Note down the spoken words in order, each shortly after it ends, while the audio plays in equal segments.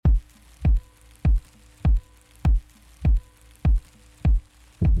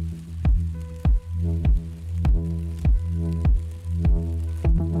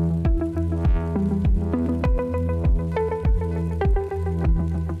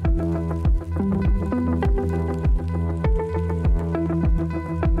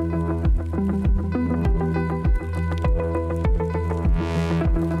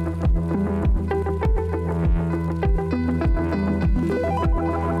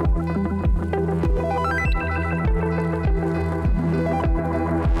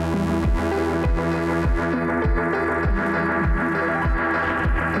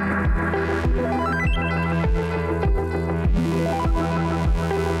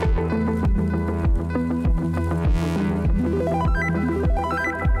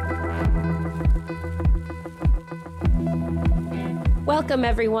Welcome,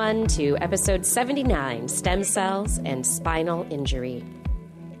 everyone, to episode 79, Stem Cells and Spinal Injury.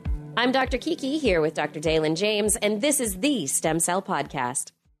 I'm Dr. Kiki here with Dr. Dalen James, and this is the Stem Cell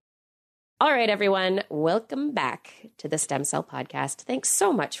Podcast. All right, everyone, welcome back to the Stem Cell Podcast. Thanks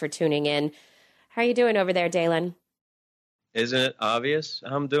so much for tuning in. How are you doing over there, Dalen? Isn't it obvious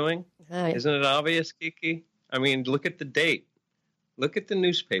how I'm doing? Isn't it obvious, Kiki? I mean, look at the date. Look at the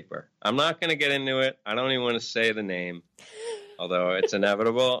newspaper. I'm not going to get into it. I don't even want to say the name, although it's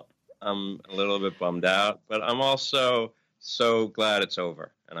inevitable. I'm a little bit bummed out, but I'm also so glad it's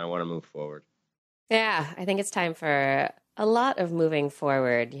over, and I want to move forward. Yeah, I think it's time for a lot of moving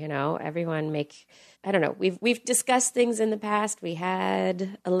forward. I don't know. We've discussed things in the past. We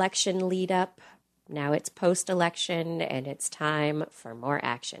had election lead up. Now it's post-election, and it's time for more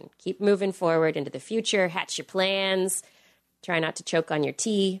action. Keep moving forward into the future. Hatch your plans. Try not to choke on your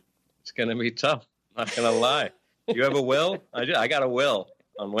tea. It's going to be tough. I'm not going to lie. You have a will? I got a will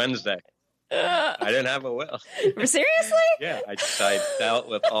on Wednesday. I didn't have a will. Seriously? Yeah. I dealt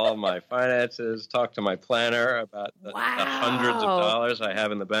with all my finances, talked to my planner about the hundreds of dollars I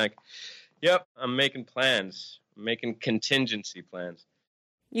have in the bank. Yep. I'm making plans. I'm making contingency plans.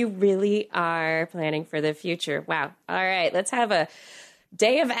 You really are planning for the future. Wow. All right. Let's have a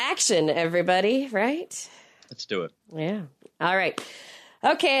day of action, everybody, right? Let's do it. Yeah. All right.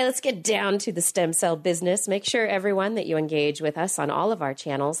 Okay, let's get down to the stem cell business. Make sure, everyone, that you engage with us on all of our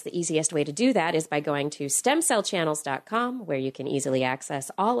channels. The easiest way to do that is by going to stemcellchannels.com, where you can easily access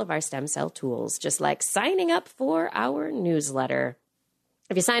all of our stem cell tools, just like signing up for our newsletter.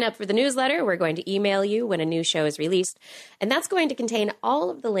 If you sign up for the newsletter, we're going to email you when a new show is released, and that's going to contain all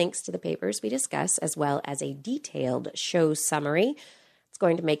of the links to the papers we discuss, as well as a detailed show summary. It's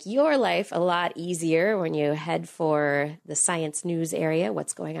going to make your life a lot easier when you head for the science news area.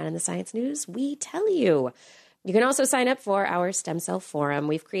 What's going on in the science news? We tell you. You can also sign up for our stem cell forum.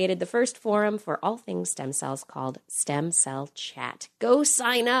 We've created the first forum for all things stem cells called Stem Cell Chat. Go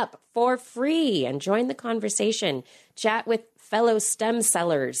sign up for free and join the conversation. Chat with fellow stem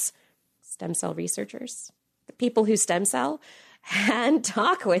cellers, stem cell researchers, the people who stem cell, and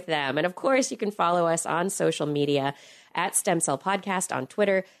talk with them. And of course, you can follow us on social media at Stem Cell Podcast on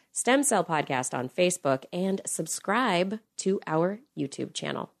Twitter, Stem Cell Podcast on Facebook, and subscribe to our YouTube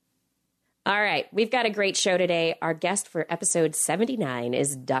channel. All right, we've got a great show today. Our guest for episode 79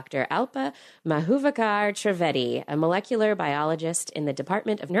 is Dr. Alpa Mahuvakar Trivedi, a molecular biologist in the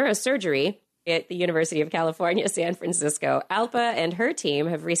Department of Neurosurgery at the University of California, San Francisco. Alpa and her team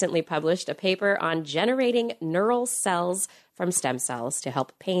have recently published a paper on generating neural cells from stem cells to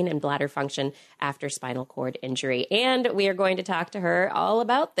help pain and bladder function after spinal cord injury. And we are going to talk to her all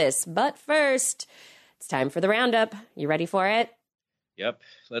about this. But first, it's time for the roundup. You ready for it? Yep.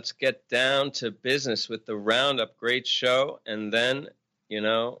 Let's get down to business with the roundup. Great show. And then,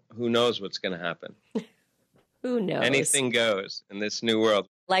 who knows what's going to happen? Who knows? Anything goes in this new world.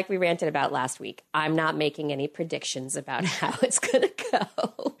 Like we ranted about last week, I'm not making any predictions about how it's going to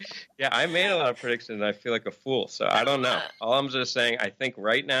go. Yeah, I made a lot of predictions, and I feel like a fool, so I don't know. All I'm just saying, I think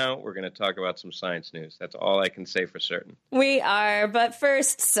right now we're going to talk about some science news. That's all I can say for certain. We are, but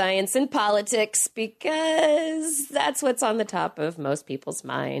first, science and politics, because that's what's on the top of most people's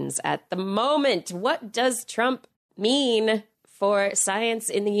minds at the moment. What does Trump mean for science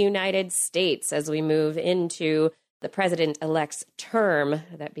in the United States as we move into the president-elect's term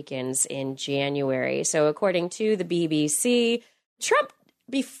that begins in January? So according to the BBC, Trump,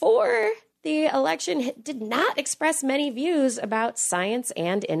 before the election, did not express many views about science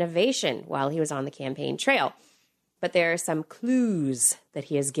and innovation while he was on the campaign trail. But there are some clues that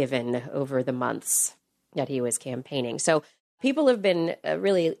he has given over the months that he was campaigning. So people have been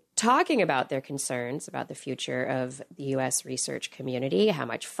really talking about their concerns about the future of the U.S. research community, how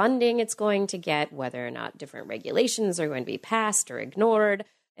much funding it's going to get, whether or not different regulations are going to be passed or ignored,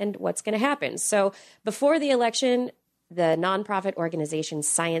 and what's going to happen. So before the election, the nonprofit organization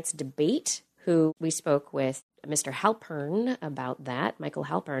Science Debate, who we spoke with Mr. Halpern about that, Michael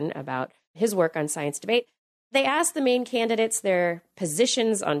Halpern, about his work on Science Debate, they asked the main candidates their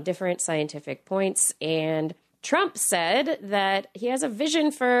positions on different scientific points, and Trump said that he has a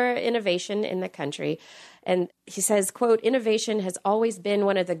vision for innovation in the country. And he says, quote, "Innovation has always been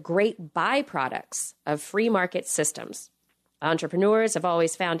one of the great byproducts of free market systems. Entrepreneurs have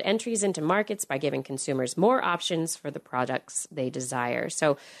always found entries into markets by giving consumers more options for the products they desire."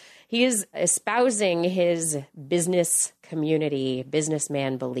 So he is espousing his business community,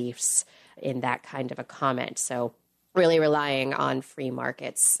 businessman beliefs in that kind of a comment. So really relying on free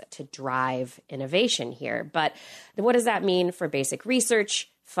markets to drive innovation here. But what does that mean for basic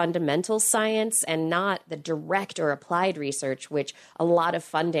research, fundamental science and not the direct or applied research, which a lot of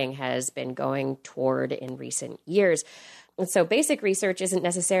funding has been going toward in recent years. And so basic research isn't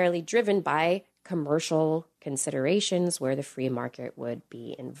necessarily driven by commercial considerations where the free market would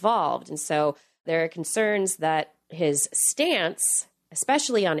be involved. And so there are concerns that his stance,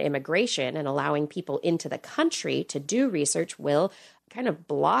 especially on immigration and allowing people into the country to do research, will kind of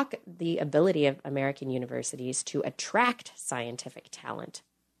block the ability of American universities to attract scientific talent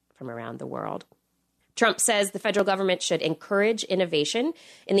from around the world. Trump says the federal government should encourage innovation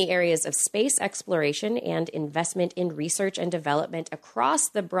in the areas of space exploration and investment in research and development across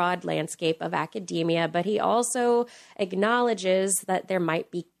the broad landscape of academia, but he also acknowledges that there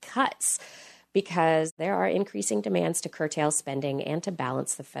might be cuts because there are increasing demands to curtail spending and to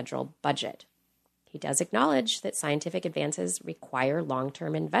balance the federal budget. He does acknowledge that scientific advances require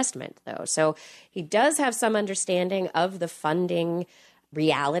long-term investment, though. So he does have some understanding of the funding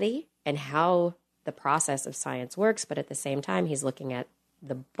reality and how the process of science works, but at the same time, he's looking at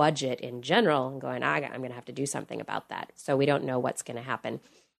the budget in general and going, I'm going to have to do something about that. So we don't know what's going to happen.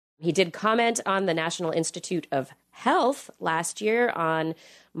 He did comment on the National Institute of Health last year on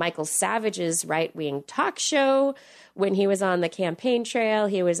Michael Savage's right-wing talk show. When he was on the campaign trail,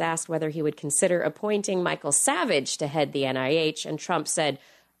 he was asked whether he would consider appointing Michael Savage to head the NIH, and Trump said,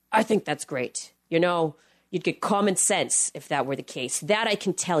 I think that's great. You know, you'd get common sense if that were the case. That I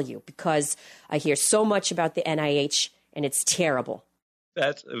can tell you because I hear so much about the NIH and it's terrible.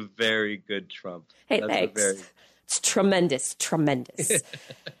 That's a very good Trump. Hey, thanks. It's tremendous.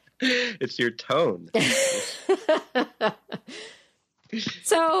 It's your tone.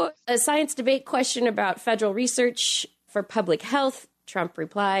 So, a science debate question about federal research for public health. Trump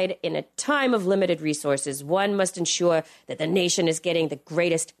replied, in a time of limited resources, one must ensure that the nation is getting the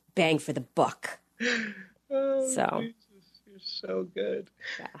greatest bang for the buck. Oh, so, Jesus, you're so good.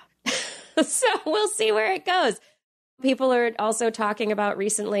 Yeah. So we'll see where it goes. People are also talking about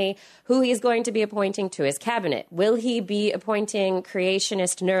recently who he's going to be appointing to his cabinet. Will he be appointing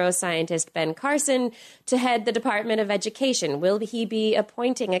creationist neuroscientist Ben Carson to head the Department of Education? Will he be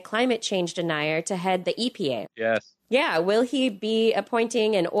appointing a climate change denier to head the EPA? Yes. Yeah. Will he be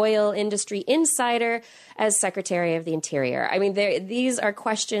appointing an oil industry insider as Secretary of the Interior? I mean, these are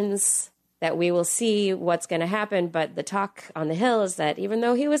questions that we will see what's going to happen. But the talk on the Hill is that even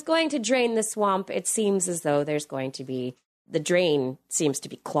though he was going to drain the swamp, it seems as though the drain seems to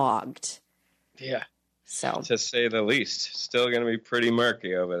be clogged. Yeah. So, to say the least, still going to be pretty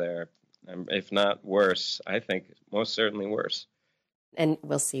murky over there. If not worse, I think most certainly worse. And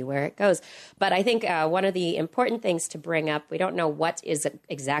we'll see where it goes. But I think one of the important things to bring up, we don't know what is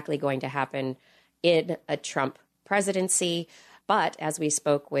exactly going to happen in a Trump presidency. But as we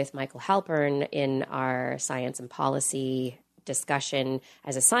spoke with Michael Halpern in our science and policy discussion,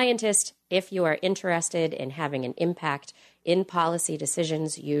 as a scientist, if you are interested in having an impact in policy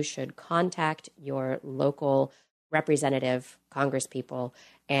decisions, you should contact your local representative, congresspeople,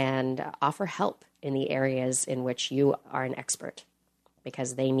 and offer help in the areas in which you are an expert,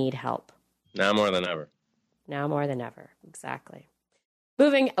 because they need help. Now more than ever. Now more than ever, exactly.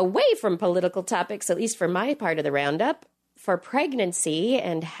 Moving away from political topics, at least for my part of the roundup, for pregnancy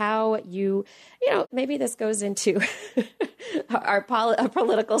and how maybe this goes into our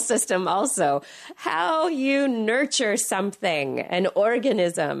political system also, how you nurture something, an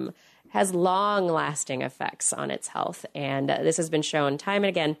organism, has long-lasting effects on its health. And this has been shown time and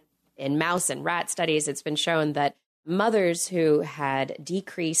again in mouse and rat studies. It's been shown that mothers who had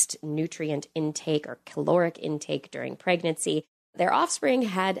decreased nutrient intake or caloric intake during pregnancy, their offspring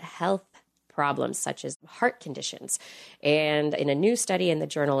had health problems such as heart conditions. And in a new study in the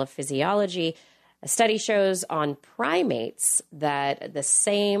Journal of Physiology, a study shows on primates that the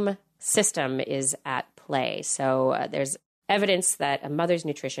same system is at play. So there's evidence that a mother's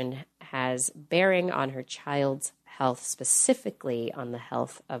nutrition has bearing on her child's health, specifically on the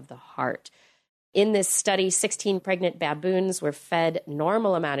health of the heart. In this study, 16 pregnant baboons were fed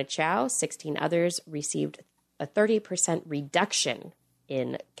normal amount of chow. 16 others received a 30% reduction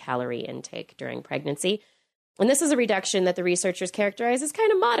in calorie intake during pregnancy. And this is a reduction that the researchers characterize as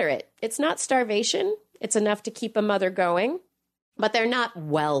kind of moderate. It's not starvation. It's enough to keep a mother going, but they're not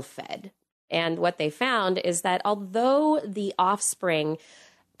well fed. And what they found is that although the offspring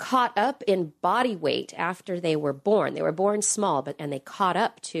caught up in body weight after they were born small, and they caught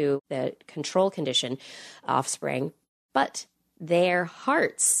up to the control condition offspring, but their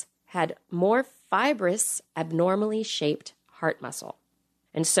hearts had more fibrous, abnormally shaped heart muscle.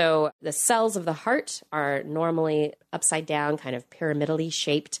 And so the cells of the heart are normally upside down, kind of pyramidally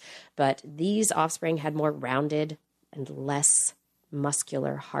shaped, but these offspring had more rounded and less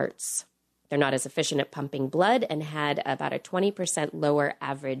muscular hearts. They're not as efficient at pumping blood and had about a 20% lower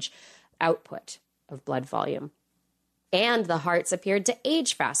average output of blood volume. And the hearts appeared to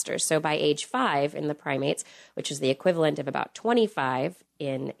age faster. So by age 5 in the primates, which is the equivalent of about 25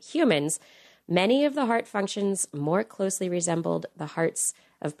 in humans, many of the heart functions more closely resembled the hearts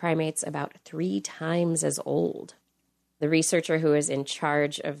of primates about 3 times as old. The researcher who is in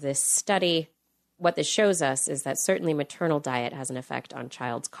charge of this study, what this shows us is that certainly maternal diet has an effect on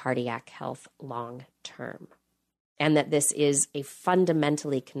child's cardiac health long term. And that this is a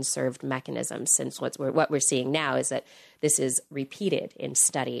fundamentally conserved mechanism, since what we're seeing now is that this is repeated in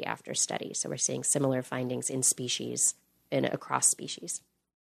study after study. So we're seeing similar findings in species and across species.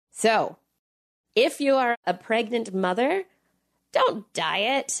 So if you are a pregnant mother, don't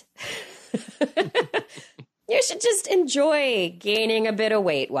diet. You should just enjoy gaining a bit of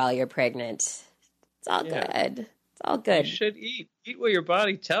weight while you're pregnant. It's all good. It's all good. You should eat. Eat what your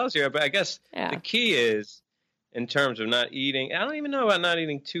body tells you. But I guess the key is, in terms of not eating, I don't even know about not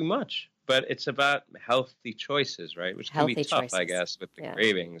eating too much, but it's about healthy choices, right? Which can be tough, I guess, with the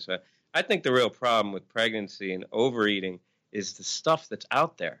cravings. I think the real problem with pregnancy and overeating is the stuff that's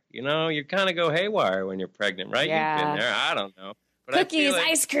out there. You know, you kind of go haywire when you're pregnant, right? Yeah. You've been there. I don't know. But cookies,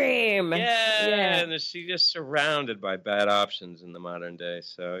 ice cream. Yeah, and she's just surrounded by bad options in the modern day.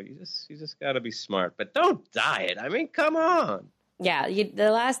 So you just got to be smart. But don't diet. I mean, come on. Yeah,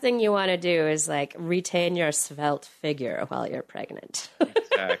 the last thing you want to do is retain your svelte figure while you're pregnant.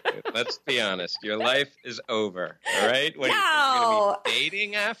 Exactly. Let's be honest. Your life is over. All right? What, you're going to be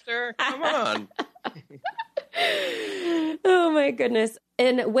dating after? Come on. Oh, my goodness.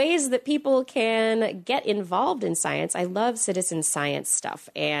 In ways that people can get involved in science, I love citizen science stuff.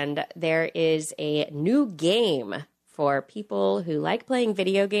 And there is a new game for people who like playing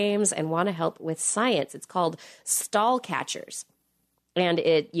video games and want to help with science. It's called Stall Catchers. And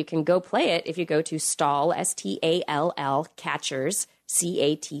you can go play it if you go to Stall, S-T-A-L-L, Catchers,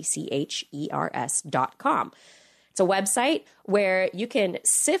 CATCHERS.com. It's a website where you can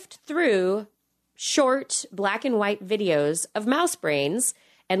sift through short black and white videos of mouse brains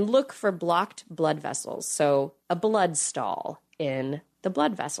and look for blocked blood vessels. So a blood stall in the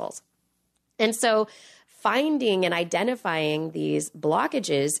blood vessels. And so finding and identifying these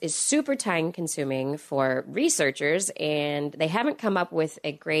blockages is super time consuming for researchers, and they haven't come up with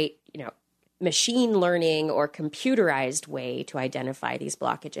a great, machine learning or computerized way to identify these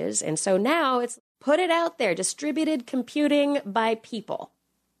blockages. And so now it's put it out there, distributed computing by people.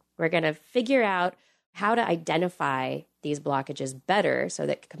 We're going to figure out how to identify these blockages better so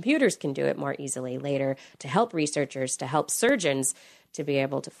that computers can do it more easily later, to help researchers, to help surgeons to be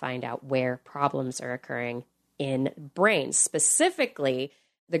able to find out where problems are occurring in brains. Specifically,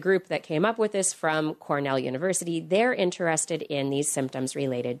 the group that came up with this from Cornell University, they're interested in these symptoms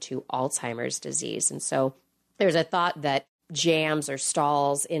related to Alzheimer's disease. And so there's a thought that jams or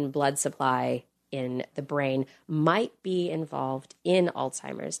stalls in blood supply in the brain might be involved in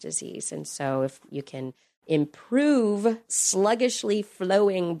Alzheimer's disease. And so if you can improve sluggishly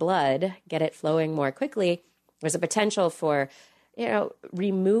flowing blood, get it flowing more quickly, there's a potential for,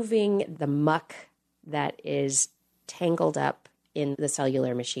 removing the muck that is tangled up in the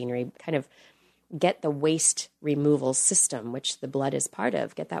cellular machinery, kind of get the waste removal system, which the blood is part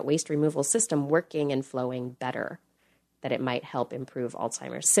of, get that waste removal system working and flowing better, that it might help improve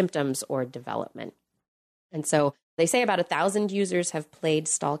Alzheimer's symptoms or development. And so they say about 1,000 users have played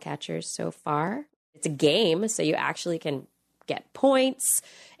Stall Catchers so far. It's a game, so you actually can get points,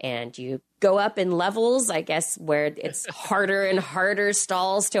 and you go up in levels, I guess, where it's harder and harder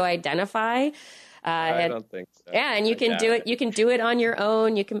stalls to identify. I don't think so. Yeah, and you can do it. You can do it on your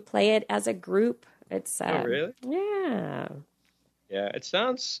own. You can play it as a group. It's oh, really? Yeah. Yeah, it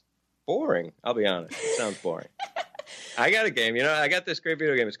sounds boring. I'll be honest. It sounds boring. I got a game. I got this great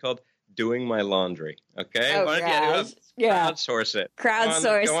video game. It's called Doing My Laundry. Okay? Oh, Crowdsource it.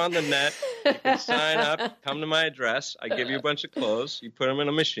 Crowdsource. Go on the net. You can sign up. Come to my address. I give you a bunch of clothes. You put them in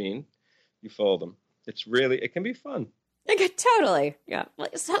a machine. You fold them. It can be fun. Okay, totally. Yeah.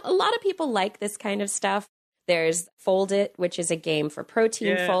 A lot of people like this kind of stuff. There's Fold It, which is a game for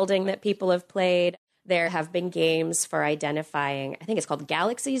protein folding that people have played. There have been games for identifying, I think it's called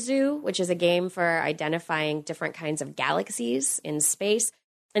Galaxy Zoo, which is a game for identifying different kinds of galaxies in space.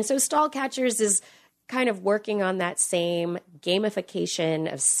 And so Stall Catchers is kind of working on that same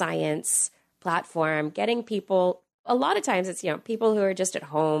gamification of science platform, getting people, a lot of times it's, people who are just at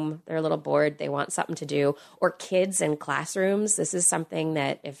home, they're a little bored, they want something to do, or kids in classrooms. This is something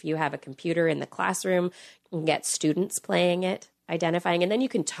that if you have a computer in the classroom, you can get students playing it identifying. And then you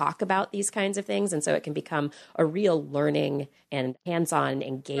can talk about these kinds of things. And so it can become a real learning and hands-on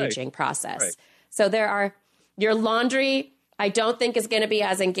engaging process. Right. So there are your laundry, I don't think is going to be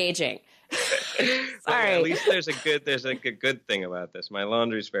as engaging. Sorry. Well, at least there's a good thing about this. My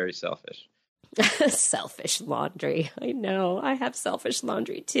laundry's very selfish. Selfish laundry. I know. I have selfish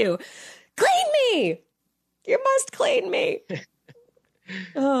laundry too. Clean me. You must clean me.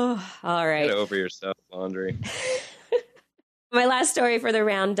 Oh, all right. Get over yourself, laundry. My last story for the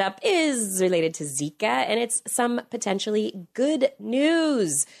roundup is related to Zika, and it's some potentially good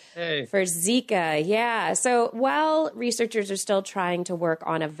news for Zika. Yeah. So while researchers are still trying to work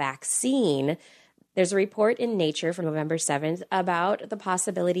on a vaccine, there's a report in Nature from November 7th about the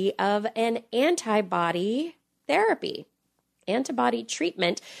possibility of an antibody therapy, antibody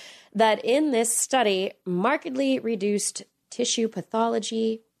treatment that in this study markedly reduced tissue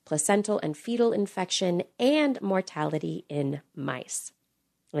pathology, placental and fetal infection, and mortality in mice.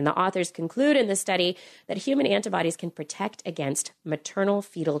 And the authors conclude in the study that human antibodies can protect against maternal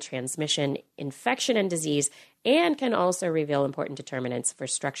fetal transmission, infection, and disease, and can also reveal important determinants for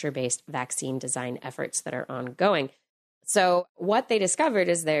structure-based vaccine design efforts that are ongoing. So what they discovered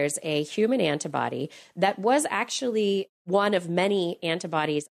is there's a human antibody that was actually one of many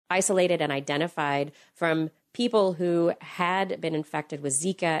antibodies isolated and identified from people who had been infected with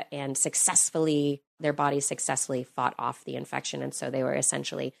Zika and their bodies successfully fought off the infection. And so they were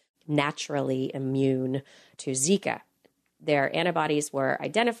essentially naturally immune to Zika. Their antibodies were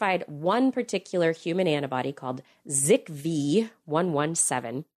identified. One particular human antibody called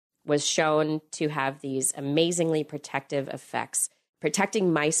ZIKV117 was shown to have these amazingly protective effects,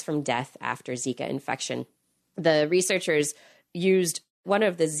 protecting mice from death after Zika infection. The researchers used one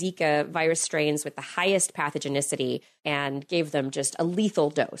of the Zika virus strains with the highest pathogenicity and gave them just a lethal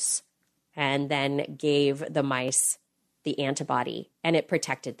dose, and then gave the mice the antibody, and it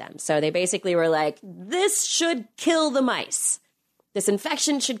protected them. So they basically were like, this should kill the mice. This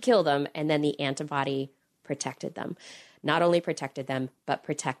infection should kill them, and then the antibody protected them. Not only protected them, but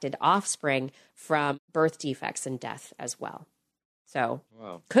protected offspring from birth defects and death as well. So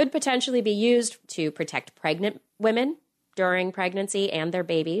could potentially be used to protect pregnant women during pregnancy and their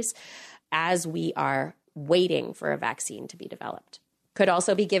babies as we are waiting for a vaccine to be developed. Could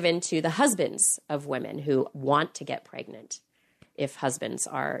also be given to the husbands of women who want to get pregnant if husbands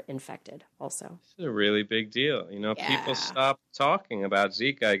are infected also. This is a really big deal. People stopped talking about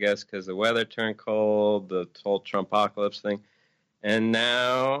Zika, I guess, because the weather turned cold, the whole Trumpocalypse thing. And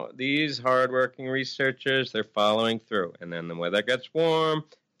now these hardworking researchers, they're following through. And then the weather gets warm,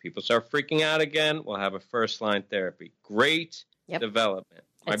 people start freaking out again, we'll have a first-line therapy. Great development.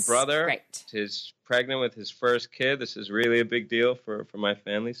 My brother is pregnant with his first kid. This is really a big deal for my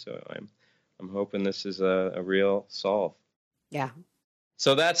family, so I'm hoping this is a real solve. Yeah.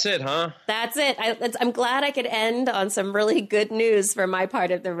 So that's it, huh? That's it. I'm glad I could end on some really good news for my part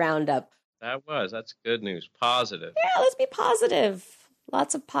of the roundup. That's good news. Positive. Yeah, let's be positive.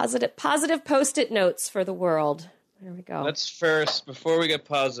 Lots of positive Post-it notes for the world. There we go. Before we get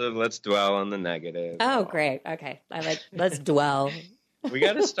positive, let's dwell on the negative. Oh, great. Okay. Let's dwell. We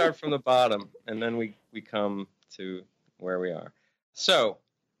got to start from the bottom, and then we come to where we are. So,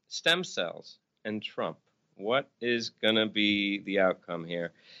 stem cells and Trump. What is going to be the outcome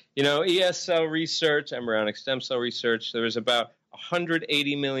here? ESL research, embryonic stem cell research, there was about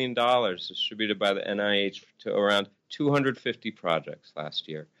 $180 million distributed by the NIH to around 250 projects last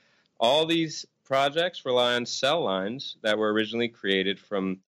year. All these projects rely on cell lines that were originally created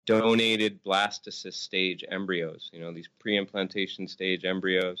from donated blastocyst stage embryos, these pre-implantation stage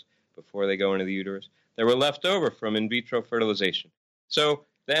embryos before they go into the uterus, that were left over from in vitro fertilization. So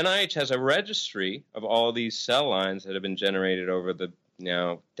the NIH has a registry of all these cell lines that have been generated over the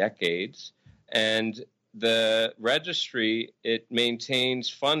decades, and the registry, it maintains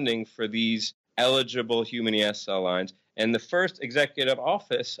funding for these eligible human ES cell lines. And the first executive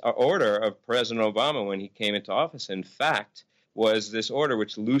order of President Obama when he came into office, in fact, was this order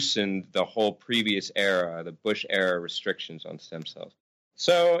which loosened the whole previous era, the Bush era restrictions on stem cells.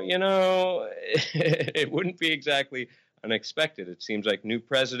 So, it wouldn't be exactly unexpected. It seems like new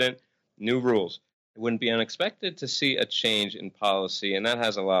president, new rules. It wouldn't be unexpected to see a change in policy, and that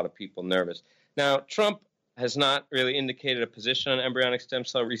has a lot of people nervous. Now, Trump has not really indicated a position on embryonic stem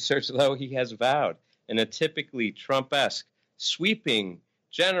cell research, though he has vowed in a typically Trump-esque, sweeping,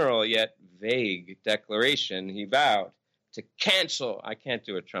 general yet vague declaration, he vowed to cancel, I can't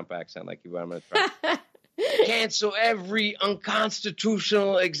do a Trump accent like you, but I'm going to try. Cancel every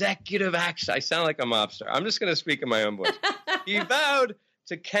unconstitutional executive action. I sound like a mobster. I'm just going to speak in my own voice. He vowed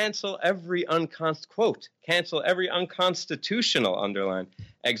to cancel every cancel every unconstitutional, underline,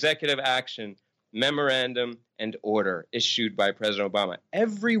 executive action, memorandum, and order issued by President Obama.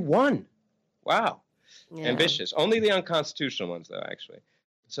 Every one. Wow. Yeah. Ambitious. Only the unconstitutional ones, though, actually.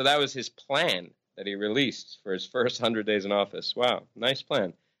 So that was his plan that he released for his first 100 days in office. Wow. Nice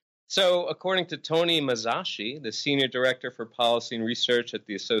plan. So according to Tony Masashi, the Senior Director for Policy and Research at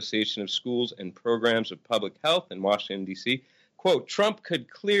the Association of Schools and Programs of Public Health in Washington, D.C., quote, Trump could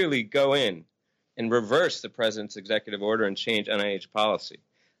clearly go in and reverse the president's executive order and change NIH policy.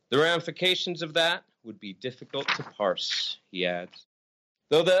 The ramifications of that would be difficult to parse, he adds.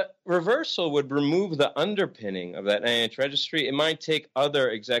 Though the reversal would remove the underpinning of that NIH registry, it might take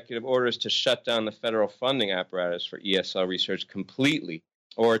other executive orders to shut down the federal funding apparatus for ESL research completely,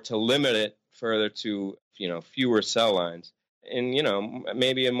 or to limit it further to, fewer cell lines. And,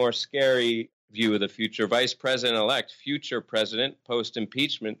 maybe a more scary view of the future, Vice President-elect, future president,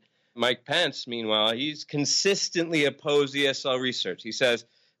 post-impeachment, Mike Pence, meanwhile, he's consistently opposed ESL research. He says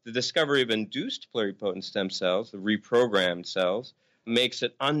the discovery of induced pluripotent stem cells, the reprogrammed cells, makes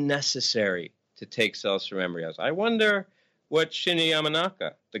it unnecessary to take cells from embryos. I wonder what Shinya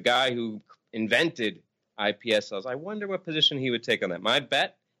Yamanaka, the guy who invented iPS cells, I wonder what position he would take on that. My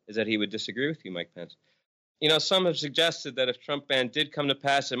bet is that he would disagree with you, Mike Pence. Some have suggested that if Trump ban did come to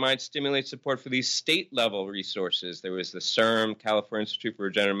pass, it might stimulate support for these state-level resources. There was the CIRM, California Institute for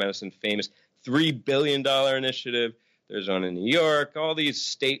Regenerative Medicine, famous $3 billion initiative. There's one in New York, all these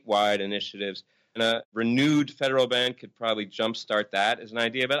statewide initiatives. And a renewed federal ban could probably jumpstart that as an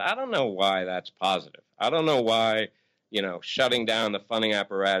idea, but I don't know why that's positive. I don't know why, shutting down the funding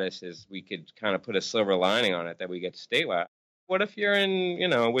apparatus is, we could kind of put a silver lining on it that we get statewide. What if you're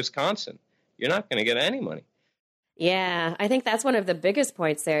in, Wisconsin? You're not going to get any money. Yeah, I think that's one of the biggest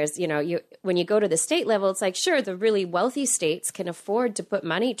points there is, when you go to the state level, it's like, sure, the really wealthy states can afford to put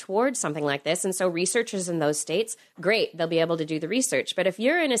money towards something like this. And so researchers in those states, great, they'll be able to do the research. But if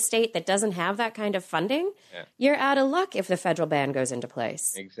you're in a state that doesn't have that kind of funding, you're out of luck if the federal ban goes into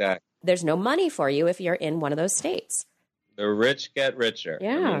place. Exactly. There's no money for you if you're in one of those states. The rich get richer.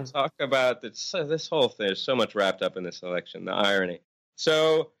 Yeah. Talk about this whole thing. There's so much wrapped up in this election, the irony.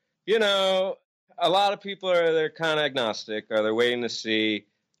 So, a lot of people they're kind of agnostic, or they're waiting to see.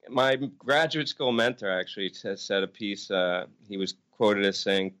 My graduate school mentor actually said a piece. He was quoted as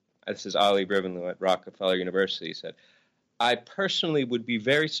saying, this is Ali Brivenloo at Rockefeller University, he said, I personally would be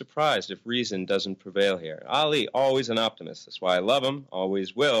very surprised if reason doesn't prevail here. Ali, always an optimist. That's why I love him,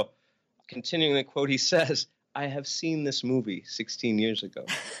 always will. Continuing the quote, he says, I have seen this movie 16 years ago.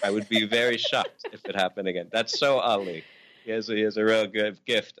 I would be very shocked if it happened again. That's so Ali. He has a real good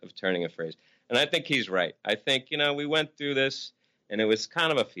gift of turning a phrase. And I think he's right. I think, we went through this, and it was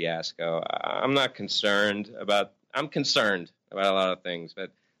kind of a fiasco. I'm concerned about a lot of things,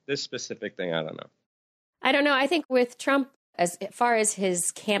 but this specific thing, I don't know. I don't know. I think with Trump, as far as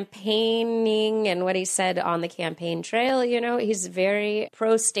his campaigning and what he said on the campaign trail, he's very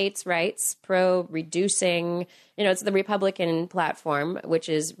pro-states' rights, pro-reducing, it's the Republican platform, which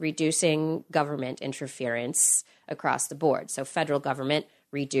is reducing government interference across the board. So federal government,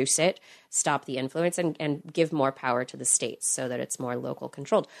 reduce it, stop the influence, and give more power to the states so that it's more local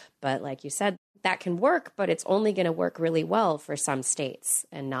controlled. But like you said, that can work, but it's only going to work really well for some states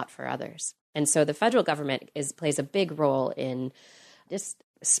and not for others. And so the federal government plays a big role in just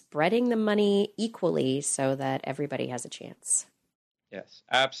spreading the money equally so that everybody has a chance. Yes,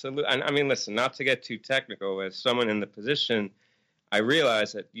 absolutely. And listen, not to get too technical, as someone in the position, I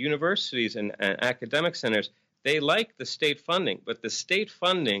realize that universities and academic centers, they like the state funding, but the state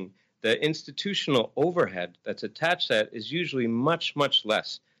funding, the institutional overhead that's attached to that is usually much, much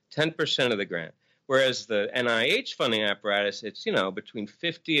less, 10% of the grant. Whereas the NIH funding apparatus, it's, between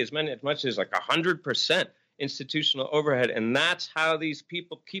 50, as much as like 100% institutional overhead. And that's how these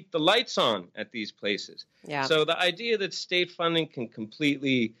people keep the lights on at these places. Yeah. So the idea that state funding can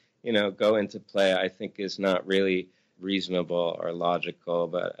completely, go into play, I think is not really reasonable or logical.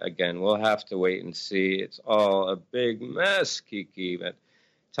 But again, we'll have to wait and see. It's all a big mess, Kiki, but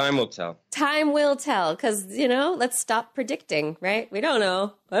time will tell. Time will tell, because, let's stop predicting, right? We don't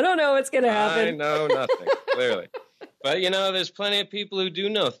know. I don't know what's going to happen. I know nothing, clearly. But, there's plenty of people who do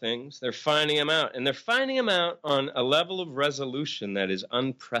know things. They're finding them out. And they're finding them out on a level of resolution that is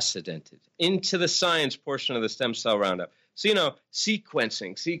unprecedented into the science portion of the stem cell roundup. So, sequence, the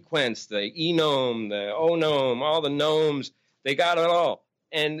enome, the onome, all the gnomes, they got it all.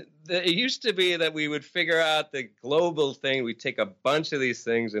 And it used to be that we would figure out the global thing. We'd take a bunch of these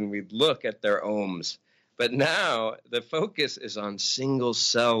things and we'd look at their ohms. But now the focus is on single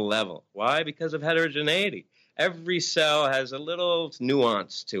cell level. Why? Because of heterogeneity. Every cell has a little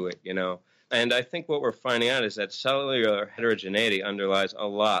nuance to it, And I think what we're finding out is that cellular heterogeneity underlies a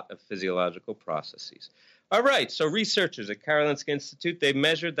lot of physiological processes. All right, so researchers at Karolinska Institute, they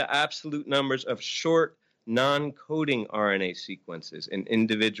measured the absolute numbers of short, non-coding RNA sequences in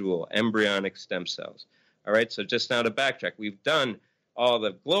individual embryonic stem cells. All right, so just now to backtrack, we've done all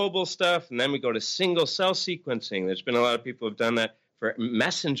the global stuff, and then we go to single-cell sequencing. There's been a lot of people who have done that for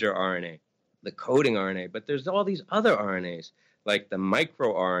messenger RNA, the coding RNA, but there's all these other RNAs, like the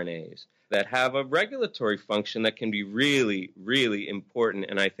microRNAs, that have a regulatory function that can be really, really important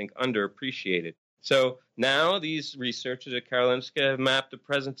and I think underappreciated. So now these researchers at Karolinska have mapped the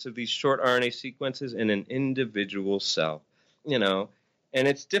presence of these short RNA sequences in an individual cell, And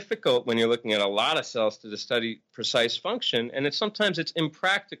it's difficult when you're looking at a lot of cells to study precise function, and sometimes it's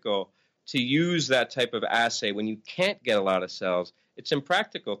impractical to use that type of assay when you can't get a lot of cells. It's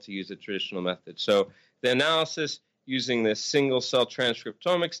impractical to use a traditional method. So the analysis using this single-cell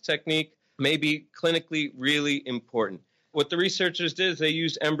transcriptomics technique may be clinically really important. What the researchers did is they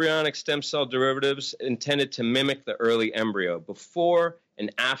used embryonic stem cell derivatives intended to mimic the early embryo before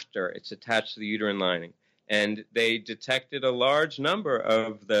and after it's attached to the uterine lining. And they detected a large number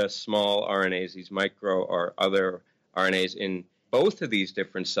of the small RNAs, these micro or other RNAs in both of these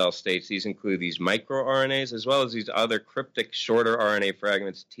different cell states. These include these microRNAs as well as these other cryptic shorter RNA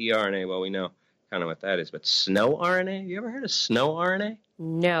fragments, tRNA. Well, we know kind of what that is. But snow RNA? You ever heard of snow RNA?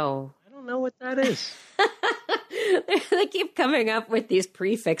 No. I don't know what that is. They keep coming up with these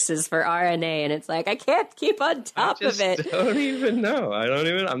prefixes for RNA, and it's like, I can't keep on top of it. I don't even know.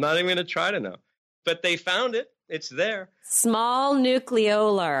 I'm not even going to try to know. But they found it. It's there. Small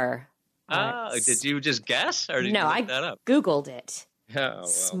nucleolar. Oh, did you just guess, or did you look that up? Googled it. Oh, well.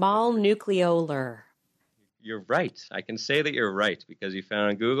 Small nucleolar. You're right. I can say that you're right because you found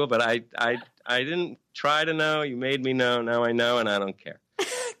on Google, but I didn't try to know. You made me know. Now I know, and I don't care.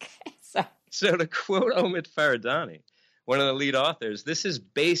 Okay, sorry. So to quote Omid Faridani, one of the lead authors, this is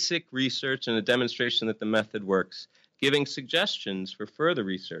basic research and a demonstration that the method works, giving suggestions for further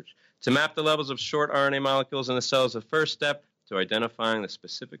research. To map the levels of short RNA molecules in the cell is the first step to identifying the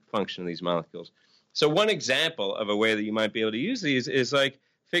specific function of these molecules. So one example of a way that you might be able to use these is like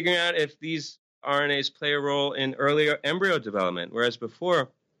figuring out if these RNAs play a role in earlier embryo development, whereas before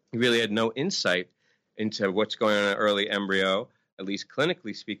you really had no insight into what's going on in an early embryo, at least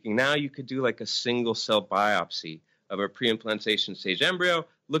clinically speaking. Now you could do like a single-cell biopsy of a pre-implantation stage embryo,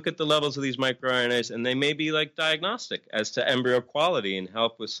 look at the levels of these microRNAs, and they may be like diagnostic as to embryo quality and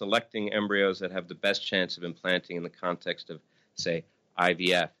help with selecting embryos that have the best chance of implanting in the context of, say,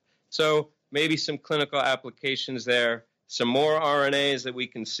 IVF. So maybe some clinical applications there, some more RNAs that we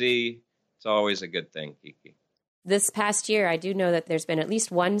can see. It's always a good thing, Kiki. This past year, I do know that there's been at least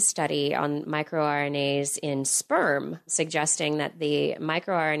one study on microRNAs in sperm suggesting that the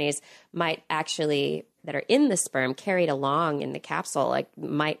microRNAs might actually, that are in the sperm, carried along in the capsule,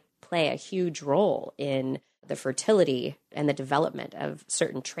 might play a huge role in the fertility and the development of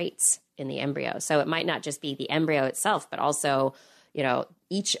certain traits in the embryo. So it might not just be the embryo itself, but also,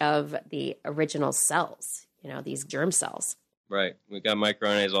 each of the original cells, these germ cells. Right. We've got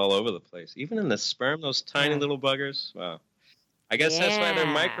microRNAs all over the place. Even in the sperm, those tiny little buggers. Wow. I guess that's why they're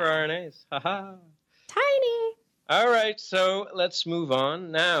microRNAs. Ha-ha. Tiny. All right. So let's move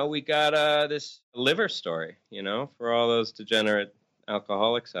on. Now we got this liver story, for all those degenerate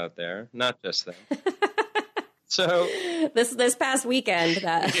alcoholics out there. Not just them. So this past weekend.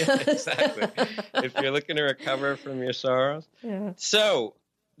 Yeah, exactly. If you're looking to recover from your sorrows. Yeah. So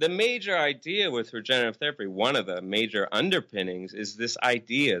the major idea with regenerative therapy, one of the major underpinnings, is this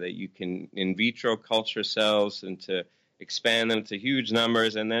idea that you can in vitro culture cells and to expand them to huge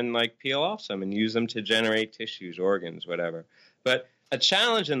numbers and then peel off some and use them to generate tissues, organs, whatever. But a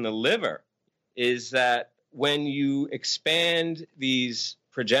challenge in the liver is that when you expand these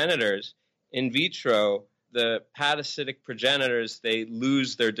progenitors in vitro, the hepatocytic progenitors, they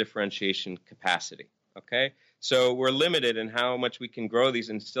lose their differentiation capacity, okay? So we're limited in how much we can grow these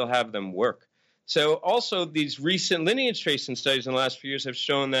and still have them work. So also these recent lineage tracing studies in the last few years have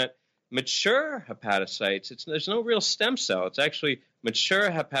shown that mature hepatocytes, there's no real stem cell. It's actually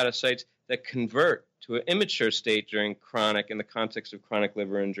mature hepatocytes that convert to an immature state in the context of chronic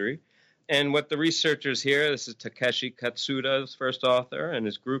liver injury. And what the researchers here, this is Takeshi Katsuda's first author and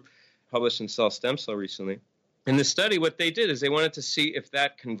his group, published in Cell Stem Cell recently. In the study, what they did is they wanted to see if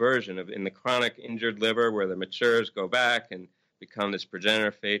that conversion in the chronic injured liver where the matures go back and become this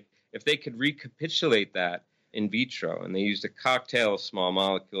progenitor fate, if they could recapitulate that in vitro. And they used a cocktail of small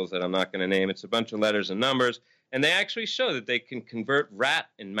molecules that I'm not going to name. It's a bunch of letters and numbers. And they actually show that they can convert rat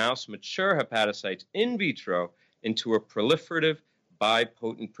and mouse mature hepatocytes in vitro into a proliferative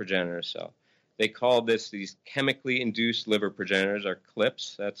bipotent progenitor cell. They call these chemically induced liver progenitors, or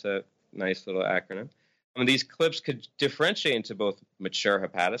CLIPs. That's a nice little acronym. And these CLIPs could differentiate into both mature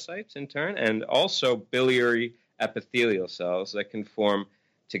hepatocytes in turn and also biliary epithelial cells that can form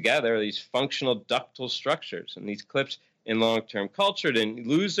together these functional ductal structures. And these CLIPs in long-term culture didn't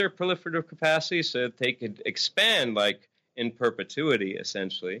lose their proliferative capacity so that they could expand like in perpetuity,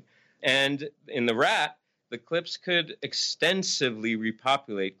 essentially. And in the rat, the CLIPs could extensively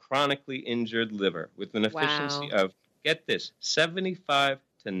repopulate chronically injured liver with an efficiency of, get this, 75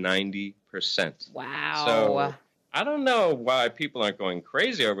 to 90%. Wow. So I don't know why people aren't going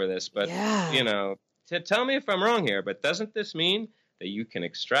crazy over this, but, tell me if I'm wrong here, but doesn't this mean that you can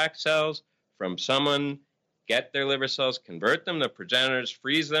extract cells from someone, get their liver cells, convert them to progenitors,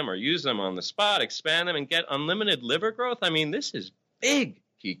 freeze them, or use them on the spot, expand them, and get unlimited liver growth? I mean, this is big,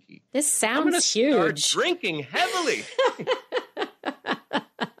 Kiki. This sounds I'm gonna huge. Start drinking heavily.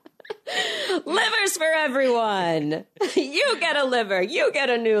 Livers for everyone. You get a liver. You get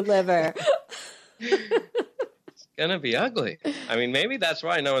a new liver. It's going to be ugly. I mean, maybe that's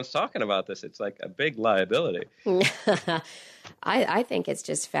why no one's talking about this. It's like a big liability. I think it's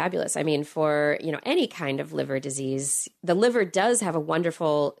just fabulous. I mean, for, any kind of liver disease, the liver does have a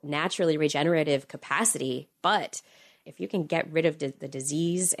wonderful naturally regenerative capacity, but if you can get rid of the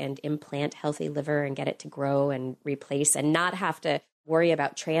disease and implant healthy liver and get it to grow and replace and not have to worry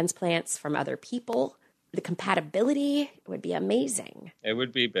about transplants from other people, the compatibility would be amazing. It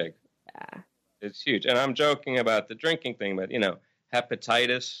would be big. Yeah. It's huge. And I'm joking about the drinking thing, but,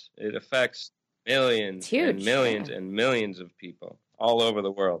 hepatitis, it affects millions and millions and millions of people all over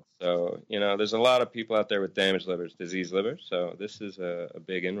the world. So, there's a lot of people out there with damaged livers, diseased livers. So this is a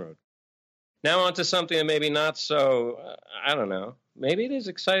big inroad. Now on to something that maybe not so, I don't know, maybe it is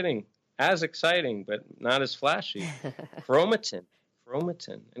exciting, but not as flashy. Chromatin.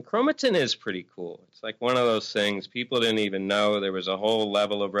 And chromatin is pretty cool. It's like one of those things people didn't even know. There was a whole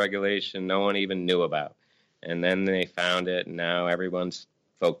level of regulation no one even knew about. And then they found it, and now everyone's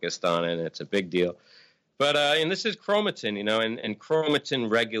focused on it, and it's a big deal. But, and this is chromatin, and chromatin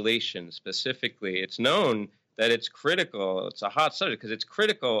regulation specifically. It's known that it's critical. It's a hot subject because it's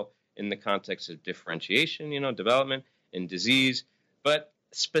critical in the context of differentiation, development and disease. But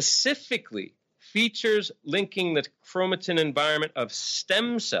specifically, features linking the chromatin environment of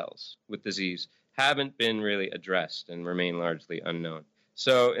stem cells with disease haven't been really addressed and remain largely unknown.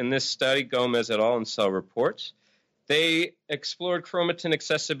 So in this study, Gomez et al. In Cell Reports, they explored chromatin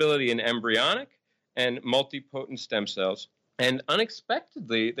accessibility in embryonic and multipotent stem cells. And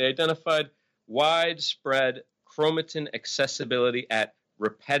unexpectedly, they identified widespread chromatin accessibility at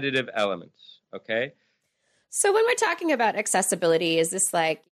repetitive elements, okay? So when we're talking about accessibility, is this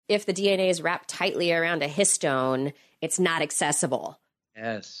like if the DNA is wrapped tightly around a histone, it's not accessible?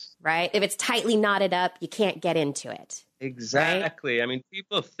 Yes. Right? If it's tightly knotted up, you can't get into it. Exactly. Right? I mean,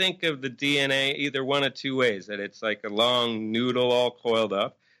 people think of the DNA either one of two ways, that it's like a long noodle all coiled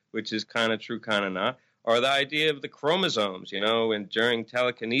up, which is kind of true, kind of not, or the idea of the chromosomes, and during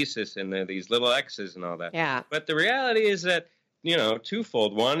telekinesis and these little X's and all that. Yeah. But the reality is that,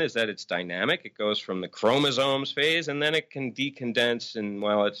 twofold. One is that it's dynamic. It goes from the chromosomes phase, and then it can decondense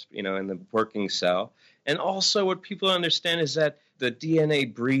while it's, in the working cell. And also what people understand is that the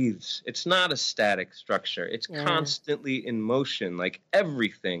DNA breathes. It's not a static structure. It's constantly in motion, like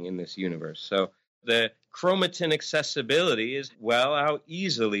everything in this universe. So the chromatin accessibility is, how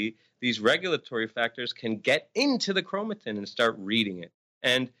easily these regulatory factors can get into the chromatin and start reading it.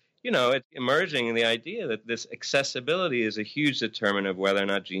 And it's emerging in the idea that this accessibility is a huge determinant of whether or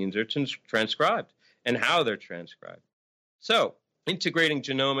not genes are transcribed and how they're transcribed. So, integrating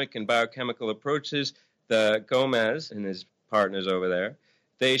genomic and biochemical approaches, the Gomez and his partners over there,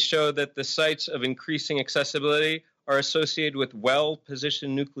 they showed that the sites of increasing accessibility are associated with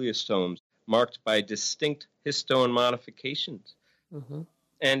well-positioned nucleosomes marked by distinct histone modifications. Mm-hmm.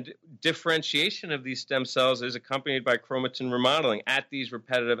 And differentiation of these stem cells is accompanied by chromatin remodeling at these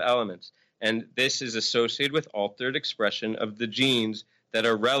repetitive elements. And this is associated with altered expression of the genes that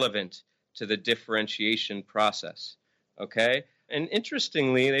are relevant to the differentiation process. Okay? And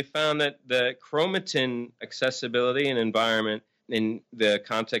interestingly, they found that the chromatin accessibility and environment in the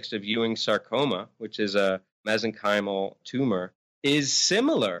context of Ewing sarcoma, which is a mesenchymal tumor, is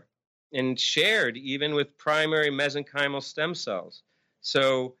similar and shared even with primary mesenchymal stem cells.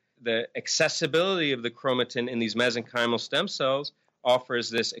 So the accessibility of the chromatin in these mesenchymal stem cells offers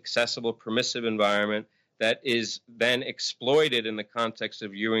this accessible permissive environment that is then exploited in the context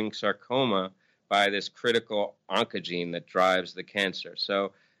of Ewing sarcoma by this critical oncogene that drives the cancer.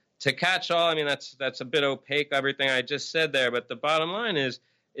 So to catch all, I mean, that's a bit opaque, everything I just said there, but the bottom line is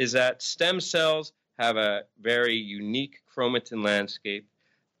that stem cells have a very unique chromatin landscape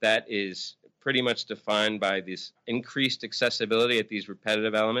that is pretty much defined by this increased accessibility at these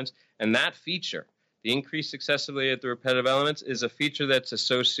repetitive elements. And that feature, the increased accessibility at the repetitive elements, is a feature that's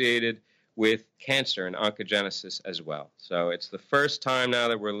associated with cancer and oncogenesis as well. So it's the first time now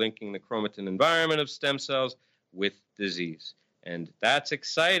that we're linking the chromatin environment of stem cells with disease. And that's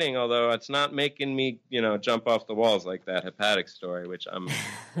exciting, although it's not making me, jump off the walls like that hepatic story, which I'm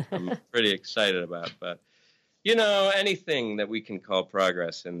pretty excited about. But, anything that we can call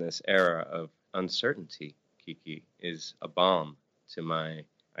progress in this era of uncertainty, Kiki, is a balm to my,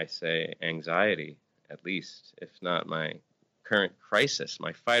 I say, anxiety, at least, if not my current crisis.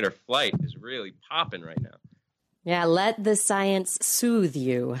 My fight or flight is really popping right now. Yeah, let the science soothe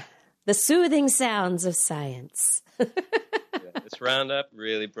you. The soothing sounds of science. This roundup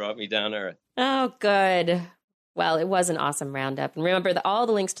really brought me down to earth. Oh, good. Well, it was an awesome roundup. And remember that all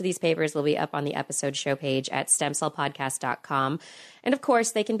the links to these papers will be up on the episode show page at stemcellpodcast.com. And of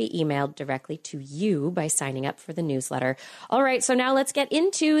course, they can be emailed directly to you by signing up for the newsletter. All right, so now let's get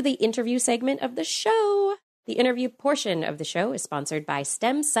into the interview segment of the show. The interview portion of the show is sponsored by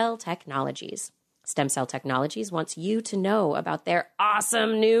Stem Cell Technologies. Stem Cell Technologies wants you to know about their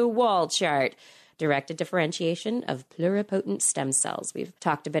awesome new wall chart, Directed Differentiation of Pluripotent Stem Cells. We've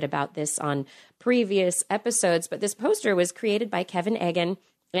talked a bit about this on previous episodes, but this poster was created by Kevin Egan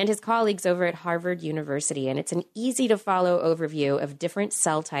and his colleagues over at Harvard University, and it's an easy-to-follow overview of different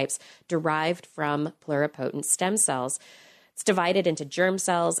cell types derived from pluripotent stem cells. It's divided into germ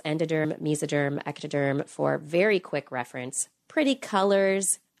cells, endoderm, mesoderm, ectoderm for very quick reference. Pretty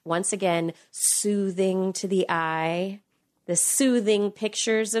colors, once again, soothing to the eye, the soothing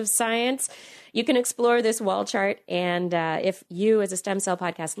pictures of science. You can explore this wall chart, and if you, as a Stem Cell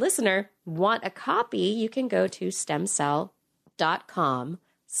Podcast listener, want a copy, you can go to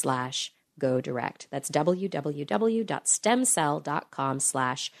stemcell.com/go-direct. That's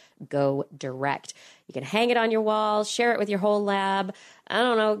www.stemcell.com/go-direct. You can hang it on your wall, share it with your whole lab. I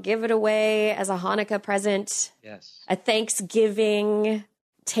don't know, give it away as a Hanukkah present. Yes. A Thanksgiving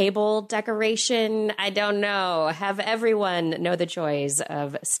table decoration. I don't know. Have everyone know the joys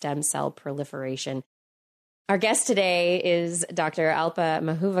of stem cell proliferation. Our guest today is Dr. Alpa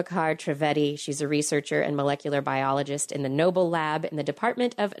Mahuvakar Trivedi. She's a researcher and molecular biologist in the Noble Lab in the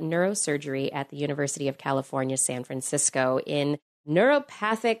Department of Neurosurgery at the University of California, San Francisco in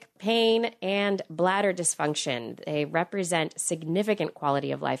neuropathic pain and bladder dysfunction. They represent significant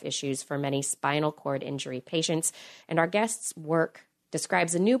quality of life issues for many spinal cord injury patients, and our guest's work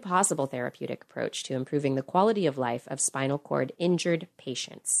describes a new possible therapeutic approach to improving the quality of life of spinal cord injured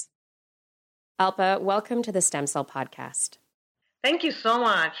patients. Alpa, welcome to the Stem Cell Podcast. Thank you so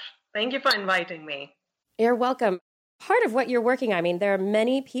much. Thank you for inviting me. You're welcome. Part of what you're working on, there are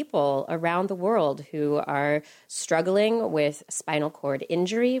many people around the world who are struggling with spinal cord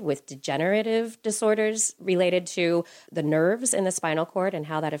injury, with degenerative disorders related to the nerves in the spinal cord and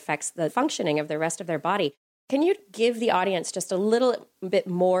how that affects the functioning of the rest of their body. Can you give the audience just a little bit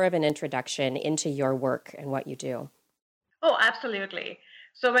more of an introduction into your work and what you do? Oh, absolutely.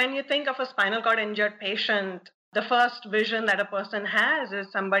 So when you think of a spinal cord injured patient, the first vision that a person has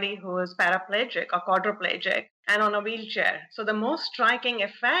is somebody who is paraplegic or quadriplegic and on a wheelchair. So the most striking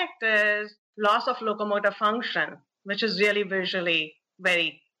effect is loss of locomotor function, which is really visually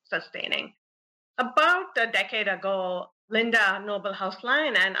very sustaining. About a decade ago, Linda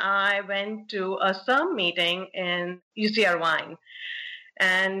Noble-Hauslein and I went to a CERM meeting in UC Irvine,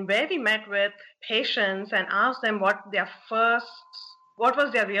 and where we met with patients and asked them what was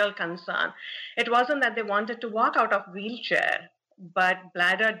their real concern. It wasn't that they wanted to walk out of wheelchair, but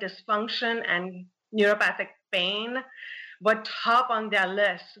bladder dysfunction and neuropathic pain were top on their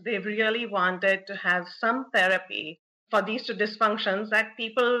list. They really wanted to have some therapy for these two dysfunctions that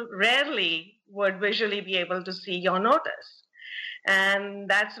people rarely would visually be able to see or notice. And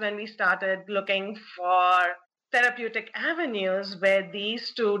that's when we started looking for therapeutic avenues where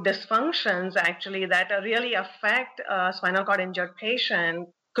these two dysfunctions actually that really affect a spinal cord injured patient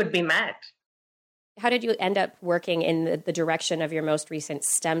could be met. How did you end up working in the direction of your most recent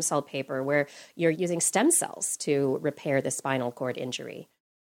stem cell paper where you're using stem cells to repair the spinal cord injury?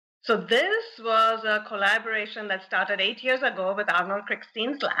 So this was a collaboration that started 8 years ago with Arnold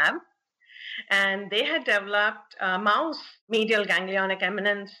Krickstein's lab. And they had developed mouse medial ganglionic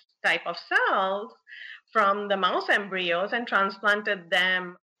eminence type of cells from the mouse embryos and transplanted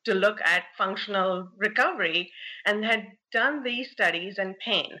them to look at functional recovery and had done these studies in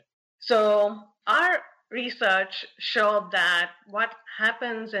pain. So our research showed that what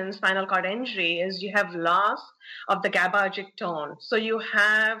happens in spinal cord injury is you have loss of the GABAergic tone. So you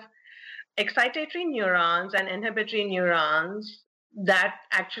have excitatory neurons and inhibitory neurons that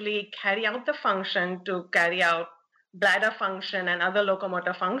actually carry out the function to carry out bladder function and other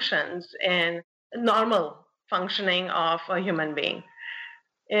locomotor functions in normal functioning of a human being.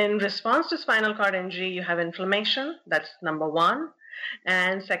 In response to spinal cord injury, you have inflammation. That's number one.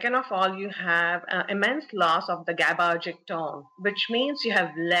 And second of all, you have immense loss of the GABAergic tone, which means you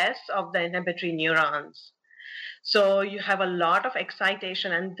have less of the inhibitory neurons. So you have a lot of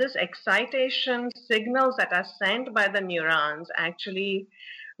excitation, and this excitation signals that are sent by the neurons actually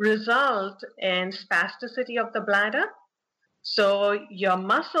result in spasticity of the bladder. So your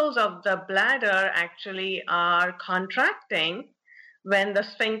muscles of the bladder actually are contracting when the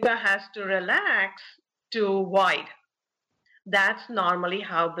sphincter has to relax to void. That's normally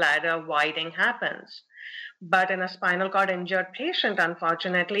how bladder voiding happens. But in a spinal cord injured patient,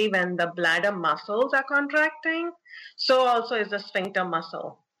 unfortunately, when the bladder muscles are contracting, so also is the sphincter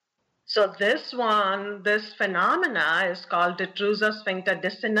muscle. So this phenomena is called detrusor sphincter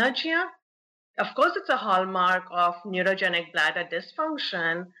dyssynergia. Of course, it's a hallmark of neurogenic bladder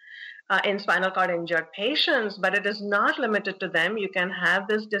dysfunction in spinal cord injured patients, but it is not limited to them. You can have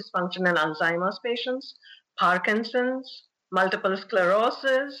this dysfunction in Alzheimer's patients, Parkinson's, multiple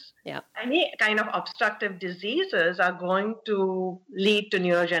sclerosis, any kind of obstructive diseases are going to lead to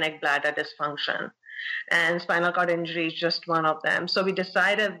neurogenic bladder dysfunction. And spinal cord injury is just one of them. So we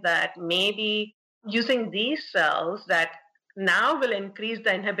decided that maybe using these cells that now will increase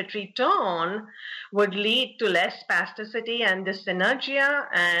the inhibitory tone would lead to less spasticity and dyssynergia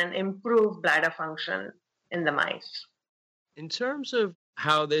and improve bladder function in the mice. In terms of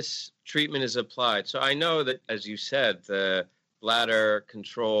how this treatment is applied, so I know that, as you said, the bladder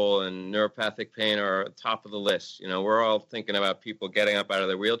control and neuropathic pain are top of the list. You know, we're all thinking about people getting up out of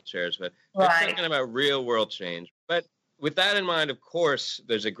their wheelchairs, but we're thinking about real world change. But with that in mind, of course,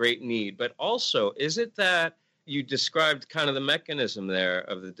 there's a great need. But also, is it that you described kind of the mechanism there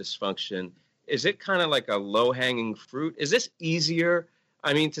of the dysfunction? Is it kind of like a low-hanging fruit? Is this easier,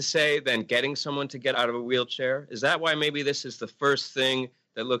 to say, than getting someone to get out of a wheelchair? Is that why maybe this is the first thing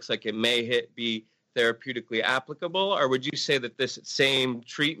that looks like it may be therapeutically applicable? Or would you say that this same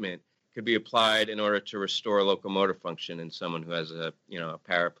treatment could be applied in order to restore locomotor function in someone who has a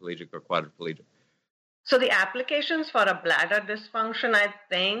paraplegic or quadriplegic? So the applications for a bladder dysfunction, I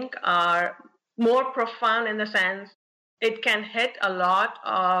think, are more profound in the sense it can hit a lot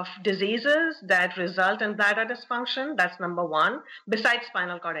of diseases that result in bladder dysfunction. That's number one, besides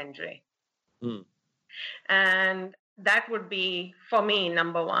spinal cord injury. And that would be, for me,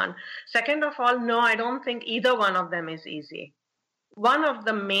 number one. Second of all, no, I don't think either one of them is easy. One of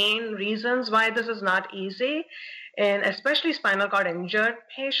the main reasons why this is not easy, in especially spinal cord injured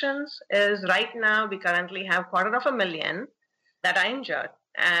patients, is right now we currently have 250,000 that are injured.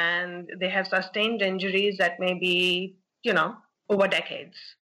 And they have sustained injuries that may be, over decades.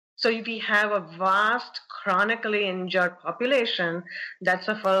 So we have a vast chronically injured population that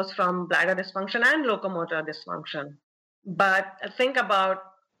suffers from bladder dysfunction and locomotor dysfunction. But think about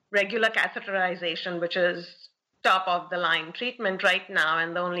regular catheterization, which is top of the line treatment right now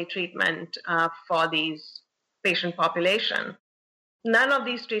and the only treatment for these patient population. None of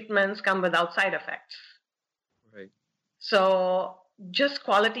these treatments come without side effects. Right. So just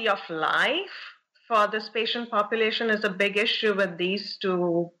quality of life for this patient population is a big issue with these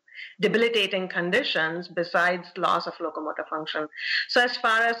two debilitating conditions besides loss of locomotor function. So as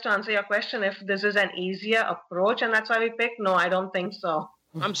far as to answer your question, if this is an easier approach and that's why we picked, no, I don't think so.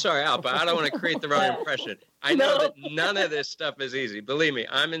 I'm sorry, Alpa. I don't want to create the wrong impression. I know that none of this stuff is easy. Believe me,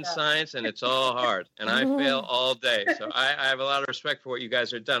 I'm in science and it's all hard and I fail all day. So I have a lot of respect for what you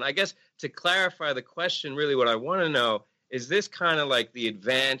guys have done. I guess to clarify the question, really what I want to know, is this kind of like the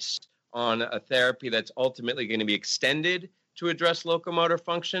advance on a therapy that's ultimately going to be extended to address locomotor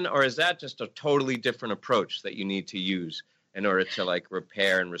function, or is that just a totally different approach that you need to use in order to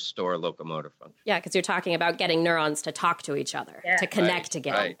repair and restore locomotor function? Yeah, because you're talking about getting neurons to talk to each other, to connect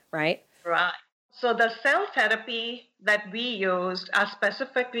again, right? Right. So the cell therapy that we used are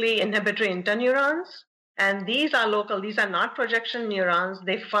specifically inhibitory interneurons, and these are local. These are not projection neurons.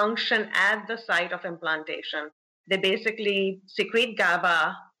 They function at the site of implantation. They basically secrete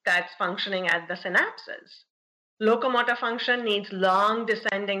GABA that's functioning at the synapses. Locomotor function needs long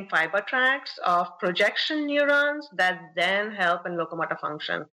descending fiber tracts of projection neurons that then help in locomotor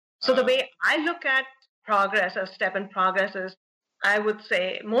function. So the way I look at progress, a step in progress, is I would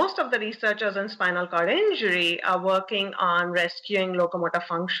say most of the researchers in spinal cord injury are working on rescuing locomotor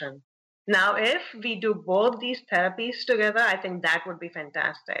function. Now, if we do both these therapies together, I think that would be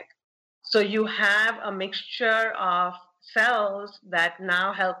fantastic. So you have a mixture of cells that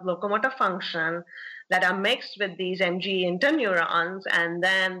now help locomotor function that are mixed with these MG interneurons. And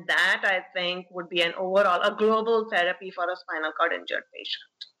then that, I think, would be a global therapy for a spinal cord injured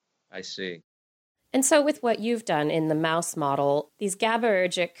patient. I see. And so with what you've done in the mouse model, these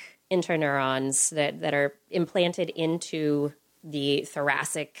GABAergic interneurons that are implanted into the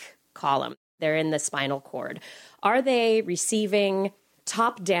thoracic column, they're in the spinal cord. Are they receiving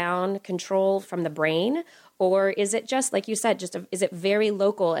top-down control from the brain? Or is it just, like you said, is it very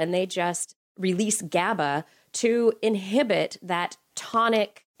local and they just release GABA to inhibit that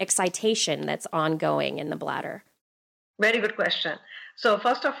tonic excitation that's ongoing in the bladder? Very good question. So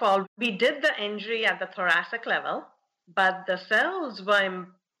first of all, we did the injury at the thoracic level, but the cells were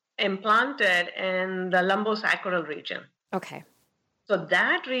implanted in the lumbosacral region. Okay. So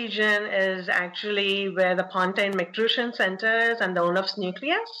that region is actually where the pontine micturition center is and the Onuf's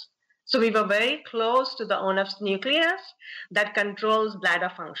nucleus. So we were very close to the Onuf's nucleus that controls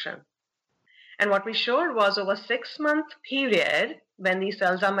bladder function. And what we showed was over a 6-month period, when these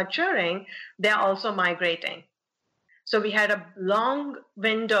cells are maturing, they're also migrating. So we had a long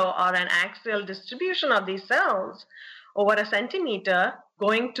window or an axial distribution of these cells over a centimeter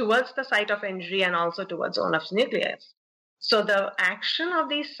going towards the site of injury and also towards Onuf's nucleus. So the action of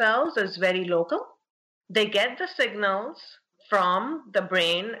these cells is very local. They get the signals from the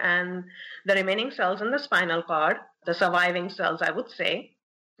brain and the remaining cells in the spinal cord, the surviving cells, I would say,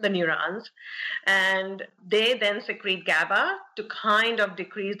 the neurons, and they then secrete GABA to kind of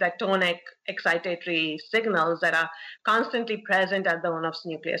decrease that tonic excitatory signals that are constantly present at the Onuf's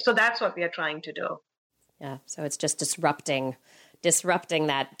nucleus. So that's what we are trying to do. Yeah, so it's just disrupting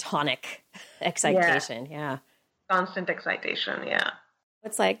that tonic excitation. Yeah. Constant excitation, yeah.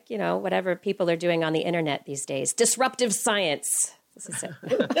 It's like, whatever people are doing on the internet these days. Disruptive science. This is it.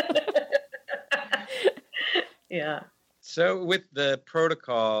 Yeah. So with the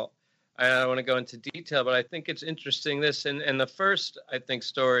protocol, I don't want to go into detail, but I think it's interesting and the first, I think,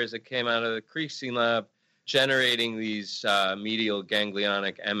 stories that came out of the Creasy lab generating these medial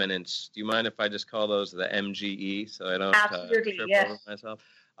ganglionic eminence. Do you mind if I just call those the MGE so I don't Absolutely, trip yes. over myself?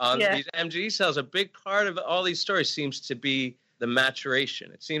 Yes. These MGE cells, a big part of all these stories seems to be the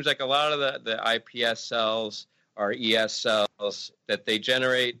maturation. It seems like a lot of the IPS cells are ES cells, that they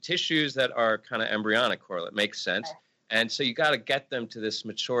generate tissues that are kind of embryonic correlate. Makes sense. Okay. And so you got to get them to this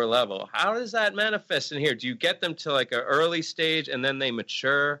mature level. How does that manifest in here? Do you get them to like an early stage and then they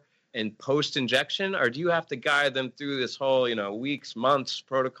mature in post-injection? Or do you have to guide them through this whole, weeks, months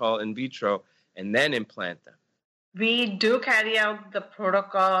protocol in vitro and then implant them? We do carry out the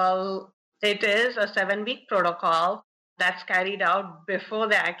protocol. It is a 7-week protocol that's carried out before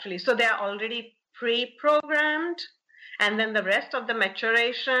so they're already pre-programmed. And then the rest of the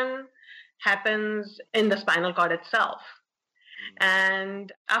maturation happens in the spinal cord itself.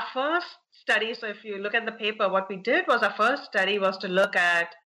 And our first study, so if you look at the paper, what we did was our first study was to look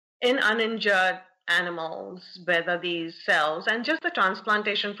at in uninjured animals, whether these cells and just the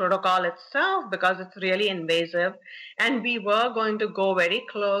transplantation protocol itself, because it's really invasive. And we were going to go very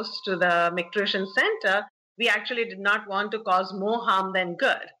close to the micturition center. We actually did not want to cause more harm than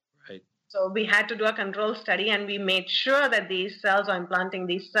good. Right. So we had to do a control study and we made sure that these cells are implanting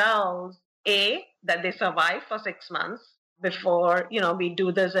these cells, that they survive for 6 months before, we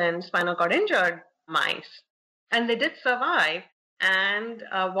do this in spinal cord injured mice. And they did survive. And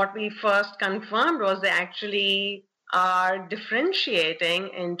what we first confirmed was they actually are differentiating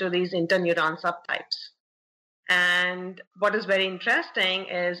into these interneuron subtypes. And what is very interesting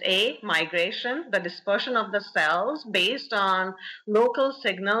is migration, the dispersion of the cells based on local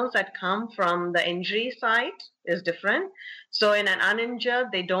signals that come from the injury site is different. So in an uninjured,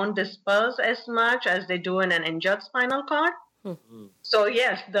 they don't disperse as much as they do in an injured spinal cord. Mm-hmm. So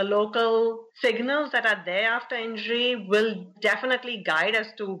yes, the local signals that are there after injury will definitely guide us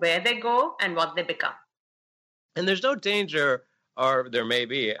to where they go and what they become. And there's no danger, or there may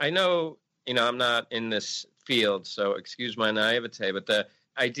be. I know, I'm not in this field, so excuse my naivete, but the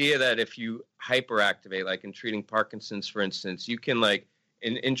idea that if you hyperactivate, like in treating Parkinson's, for instance, you can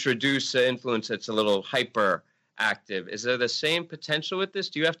introduce an influence that's a little hyperactive. Is there the same potential with this?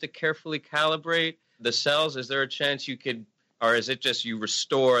 Do you have to carefully calibrate the cells? Is there a chance you could, or is it just you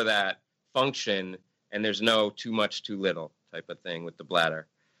restore that function and there's no too much, too little type of thing with the bladder?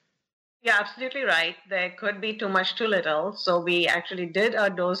 Yeah, absolutely right. There could be too much, too little. So we actually did a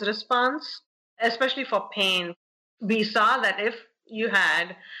dose response, especially for pain. We saw that if you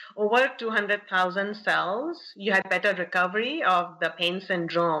had over 200,000 cells, you had better recovery of the pain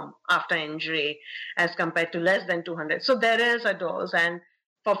syndrome after injury as compared to less than 200. So there is a dose. And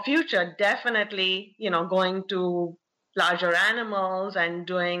for future, definitely, going to larger animals and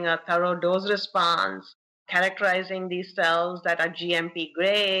doing a thorough dose response, characterizing these cells that are GMP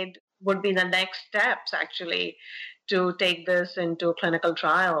grade would be the next steps, actually, to take this into clinical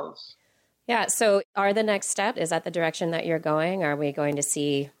trials. Yeah. So are the next step, is that the direction that you're going? Are we going to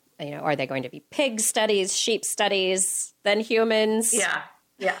see, are they going to be pig studies, sheep studies, then humans? Yeah.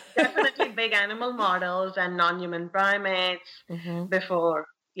 Definitely big animal models and non-human primates before.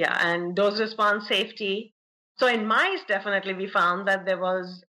 Yeah. And dose response safety. So in mice, definitely we found that there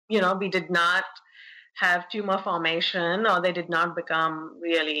was, we did not have tumor formation, or they did not become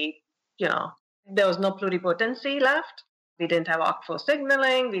really, there was no pluripotency left. We didn't have OCT4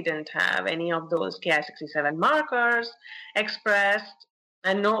 signaling. We didn't have any of those Ki67 markers expressed,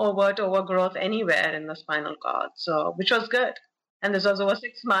 and no overt overgrowth anywhere in the spinal cord. So, which was good. And this was over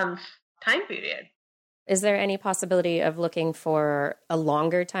 6 months time period. Is there any possibility of looking for a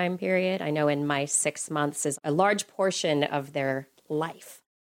longer time period? I know in mice, 6 months is a large portion of their life.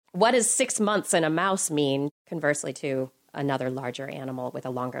 What does 6 months in a mouse mean, conversely, to another larger animal with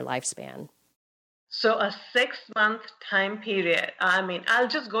a longer lifespan? So a 6-month time period, I'll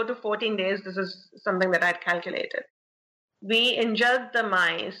just go to 14 days. This is something that I'd calculated. We injured the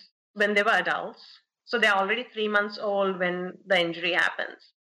mice when they were adults. So they're already 3 months old when the injury happens.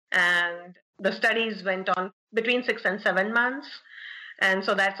 And the studies went on between 6 and 7 months. And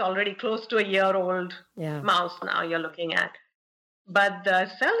so that's already close to a year-old mouse now you're looking at. But the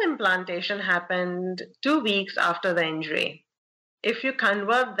cell implantation happened 2 weeks after the injury. If you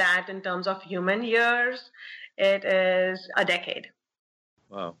convert that in terms of human years, it is a decade.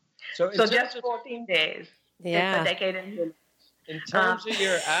 Wow. So just 14 days. Yeah. It's a decade in humans. In terms of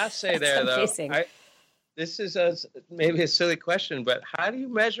your assay there, though, this is maybe a silly question, but how do you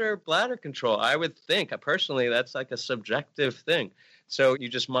measure bladder control? I would think, personally, that's like a subjective thing. So you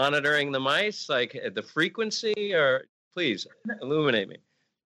just monitoring the mice, like the frequency, or please illuminate me.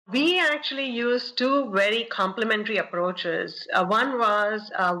 We actually used 2 very complementary approaches. One was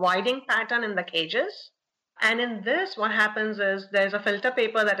a widening pattern in the cages. And in this, what happens is there's a filter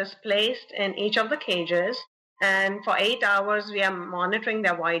paper that is placed in each of the cages. And for 8 hours, we are monitoring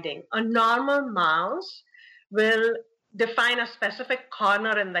their widening. A normal mouse will define a specific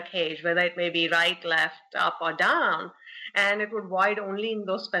corner in the cage, whether it may be right, left, up, or down. And it would wide only in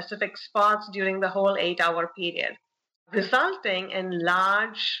those specific spots during the whole 8-hour period, resulting in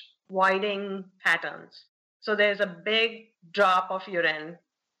large widening patterns. So there's a big drop of urine,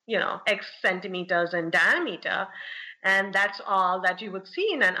 X centimeters in diameter, and that's all that you would see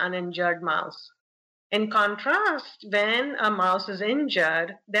in an uninjured mouse. In contrast, when a mouse is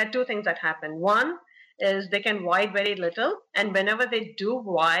injured, there are 2 things that happen. One is they can wide very little, and whenever they do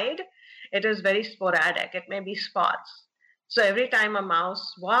wide, it is very sporadic. It may be spots. So every time a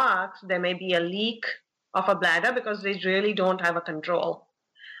mouse walks, there may be a leak of a bladder because they really don't have a control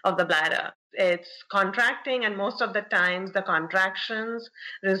of the bladder. It's contracting, and most of the times the contractions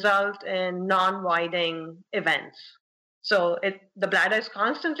result in non-widening events. So the bladder is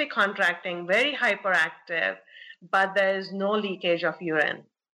constantly contracting, very hyperactive, but there is no leakage of urine.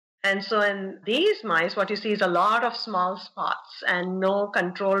 And so in these mice, what you see is a lot of small spots and no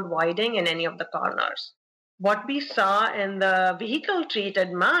controlled widening in any of the corners. What we saw in the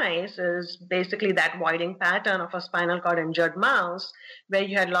vehicle-treated mice is basically that widening pattern of a spinal cord injured mouse, where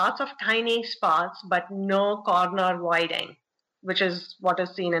you had lots of tiny spots but no corner widening, which is what is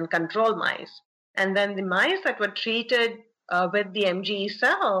seen in control mice. And then the mice that were treated with the MGE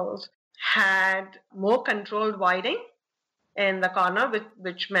cells had more controlled widening in the corner,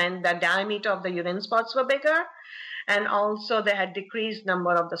 which meant the diameter of the urine spots were bigger, and also they had decreased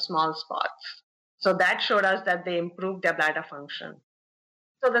number of the small spots. So that showed us that they improved their bladder function.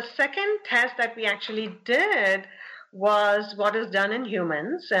 So the second test that we actually did was what is done in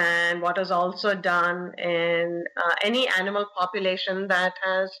humans and what is also done in any animal population that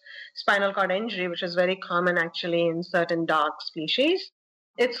has spinal cord injury, which is very common actually in certain dog species.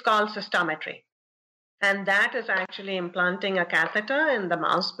 It's called cystometry. And that is actually implanting a catheter in the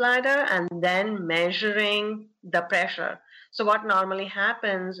mouse bladder and then measuring the pressure. So what normally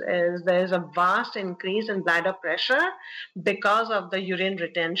happens is there's a vast increase in bladder pressure because of the urine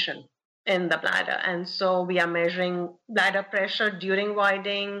retention in the bladder. And so we are measuring bladder pressure during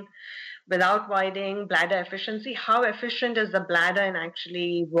widening, without widening, bladder efficiency. How efficient is the bladder in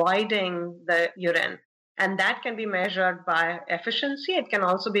actually widening the urine? And that can be measured by efficiency. It can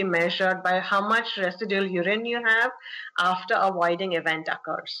also be measured by how much residual urine you have after a voiding event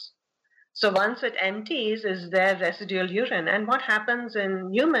occurs. So once it empties, is there residual urine? And what happens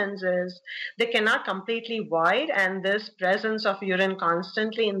in humans is they cannot completely void, and this presence of urine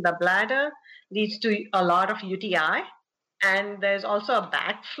constantly in the bladder leads to a lot of UTI. And there's also a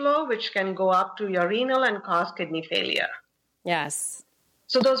backflow, which can go up to your renal and cause kidney failure. Yes.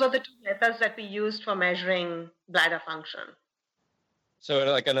 So those are the two methods that we used for measuring bladder function. So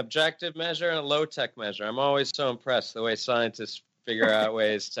like an objective measure and a low-tech measure. I'm always so impressed the way scientists figure out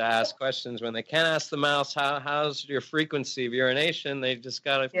ways to ask questions when they can't ask the mouse, how's your frequency of urination? They just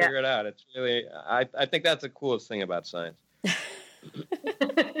got to figure it out. It's really, I think that's the coolest thing about science.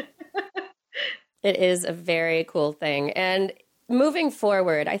 It is a very cool thing. And moving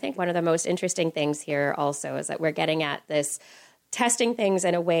forward, I think one of the most interesting things here also is that we're getting at this testing things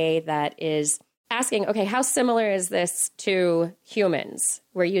in a way that is asking, okay, how similar is this to humans?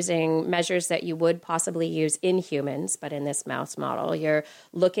 We're using measures that you would possibly use in humans, but in this mouse model, you're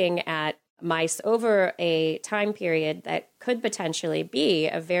looking at mice over a time period that could potentially be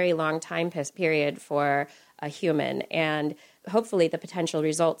a very long time period for a human. And hopefully the potential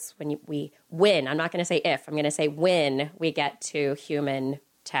results when we win, I'm not going to say if, I'm going to say when we get to human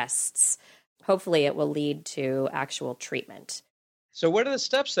tests, hopefully it will lead to actual treatment. So what are the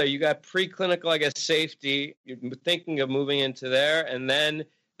steps there? You got preclinical, I guess, safety. You're thinking of moving into there, and then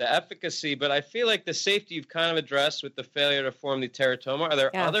the efficacy. But I feel like the safety you've kind of addressed with the failure to form the teratoma. Are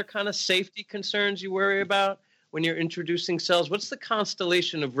there other kind of safety concerns you worry about when you're introducing cells? What's the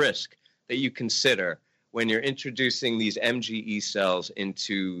constellation of risk that you consider when you're introducing these MGE cells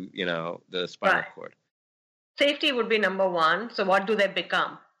into, the spinal cord? Safety would be number one. So what do they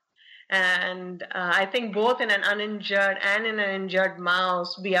become? And I think both in an uninjured and in an injured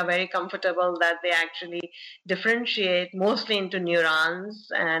mouse, we are very comfortable that they actually differentiate mostly into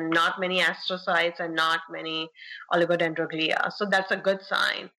neurons and not many astrocytes and not many oligodendroglia. So that's a good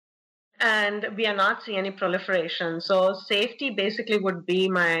sign. And we are not seeing any proliferation. So safety basically would be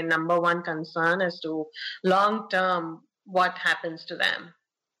my number one concern as to long-term what happens to them.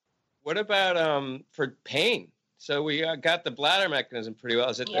 What about for pain? So we got the bladder mechanism pretty well.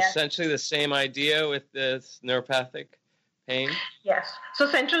 Is it essentially the same idea with this neuropathic pain? Yes. So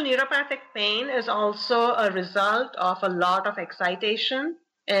central neuropathic pain is also a result of a lot of excitation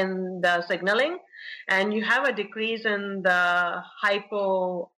in the signaling. And you have a decrease in the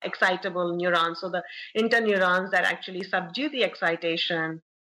hypoexcitable neurons, so the interneurons that actually subdue the excitation.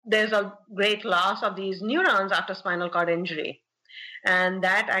 There's a great loss of these neurons after spinal cord injury. And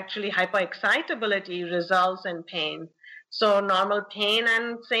that actually hyperexcitability results in pain. So normal pain,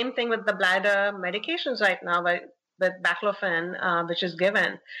 and same thing with the bladder medications right now with baclofen, which is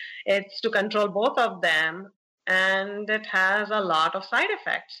given. It's to control both of them, and it has a lot of side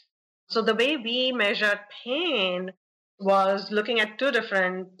effects. So the way we measured pain was looking at two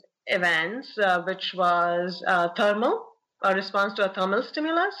different events, which was thermal, a response to a thermal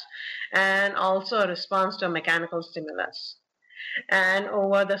stimulus, and also a response to a mechanical stimulus. And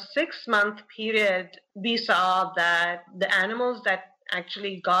over the 6-month period, we saw that the animals that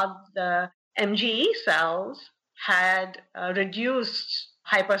actually got the MGE cells had reduced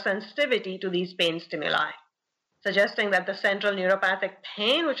hypersensitivity to these pain stimuli, suggesting that the central neuropathic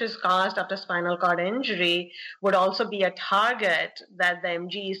pain, which is caused after spinal cord injury, would also be a target that the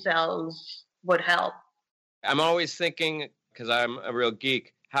MGE cells would help. I'm always thinking, because I'm a real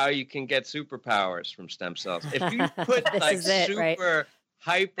geek, how you can get superpowers from stem cells. If you put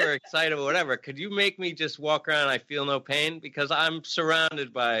hyper excitable, whatever, could you make me just walk around and I feel no pain? Because I'm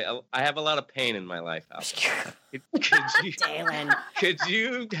surrounded by, I have a lot of pain in my life. Could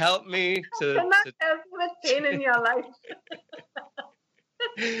you help me to... Cannot help you with pain in your life.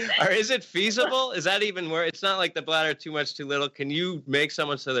 Or is it feasible? Is that even where it's not like the bladder too much, too little? Can you make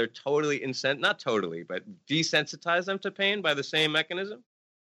someone so they're totally not totally, but desensitize them to pain by the same mechanism?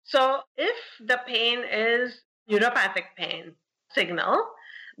 So if the pain is neuropathic pain signal,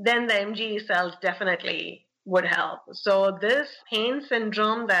 then the MGE cells definitely would help. So this pain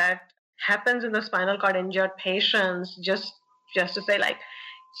syndrome that happens in the spinal cord injured patients, just to say, like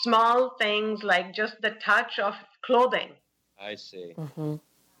small things like just the touch of clothing. I see. Mm-hmm.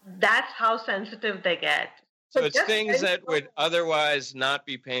 That's how sensitive they get. So it's things that would otherwise not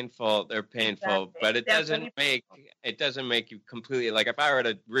be painful, they're painful, exactly. But it doesn't make you completely, like if I were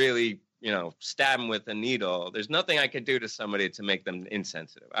to really, stab them with a needle, there's nothing I could do to somebody to make them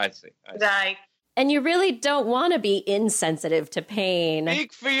insensitive. I see. Right. And you really don't want to be insensitive to pain.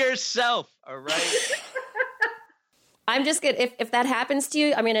 Speak for yourself, all right? I'm just going to, if that happens to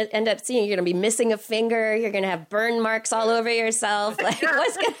you, I'm going to end up seeing you're going to be missing a finger. You're going to have burn marks all over yourself. Like,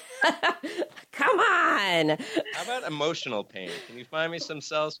 what's going to, come on. How about emotional pain? Can you find me some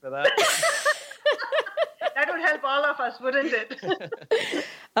cells for that? That would help all of us, wouldn't it?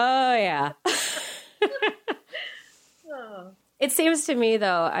 Oh, yeah. Oh. It seems to me,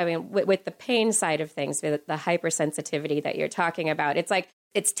 though, I mean, with the pain side of things, with the hypersensitivity that you're talking about, it's like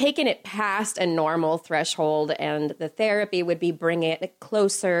it's taken it past a normal threshold, and the therapy would be bringing it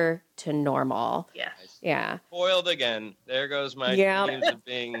closer to normal. Yes. Yeah. Foiled again. There goes my dreams of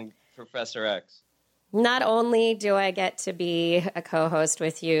being Professor X. Not only do I get to be a co-host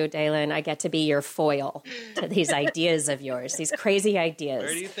with you, Dalen, I get to be your foil to these ideas of yours, these crazy ideas.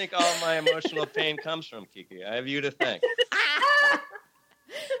 Where do you think all my emotional pain comes from, Kiki? I have you to thank.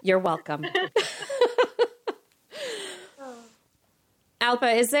 You're welcome.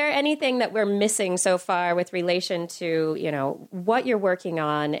 Alpa, is there anything that we're missing so far with relation to, what you're working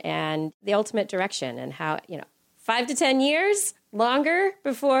on and the ultimate direction and how, 5 to 10 years longer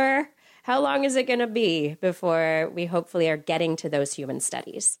before... How long is it going to be before we hopefully are getting to those human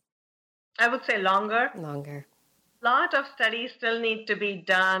studies? I would say longer. Longer. A lot of studies still need to be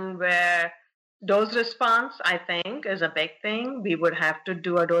done where dose response, I think, is a big thing. We would have to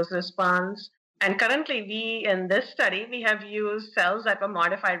do a dose response. And currently, in this study, we have used cells that were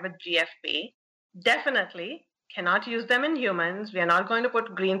modified with GFP. Definitely cannot use them in humans. We are not going to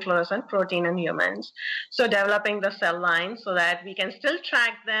put green fluorescent protein in humans. So developing the cell line so that we can still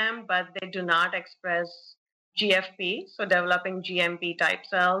track them, but they do not express GFP. So developing GMP type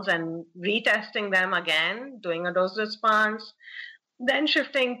cells and retesting them again, doing a dose response, then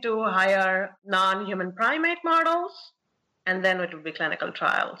shifting to higher non-human primate models, and then it will be clinical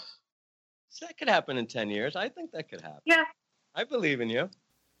trials. So that could happen in 10 years. I think that could happen. Yeah. I believe in you.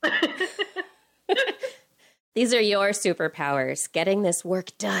 These are your superpowers, getting this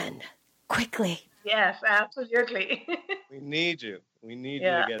work done quickly. Yes, absolutely. We need you. We need you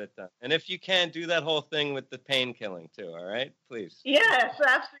to get it done. And if you can, do that whole thing with the pain killing too, all right? Please. Yes,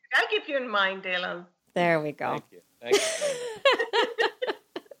 absolutely. I'll keep you in mind, Dalen. There we go. Thank you. Thank you.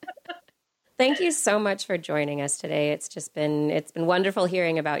 Thank you so much for joining us today. It's been wonderful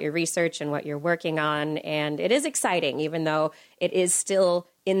hearing about your research and what you're working on. And it is exciting, even though it is still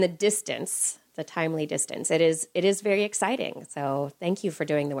in the distance. The timely distance. It is very exciting. So thank you for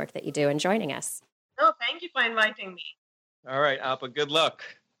doing the work that you do and joining us. No, thank you for inviting me. All right, Alpa, good luck.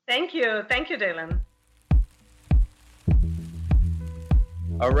 Thank you. Thank you, Dalen.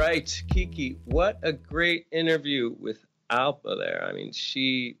 All right, Kiki, what a great interview with Alpa there. I mean,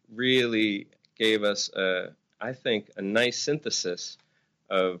 she really gave us, I think, a nice synthesis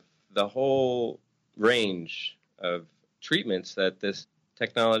of the whole range of treatments that this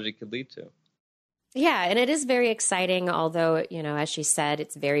technology could lead to. Yeah, and it is very exciting, although, as she said,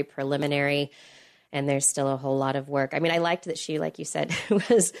 it's very preliminary and there's still a whole lot of work. I mean, I liked that she, like you said,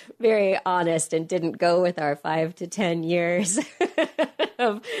 was very honest and didn't go with our 5 to 10 years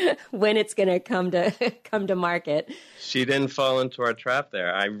of when it's going to come to market. She didn't fall into our trap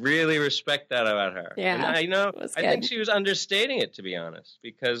there. I really respect that about her. Yeah, and I think she was understating it, to be honest,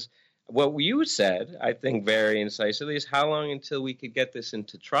 because what you said, I think very incisively, is how long until we could get this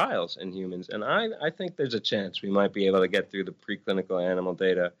into trials in humans. And I think there's a chance we might be able to get through the preclinical animal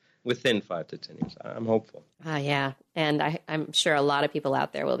data within 5 to 10 years. I'm hopeful. Yeah. And I'm sure a lot of people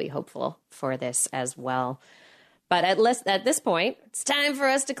out there will be hopeful for this as well. But at this point, it's time for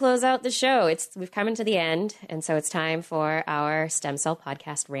us to close out the show. We've come into the end, and so it's time for our Stem Cell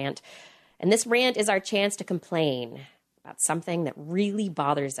Podcast rant. And this rant is our chance to complain about something that really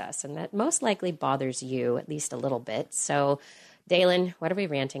bothers us and that most likely bothers you at least a little bit. So, Dalen, what are we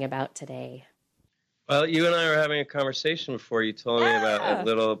ranting about today? Well, you and I were having a conversation before you told me about a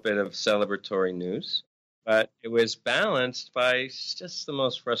little bit of celebratory news, but it was balanced by just the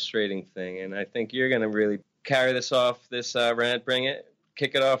most frustrating thing. And I think you're going to really carry this off, this rant,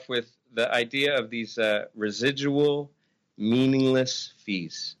 kick it off with the idea of these residual, meaningless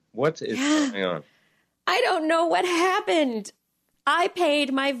fees. What is going on? I don't know what happened. I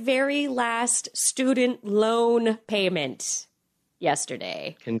paid my very last student loan payment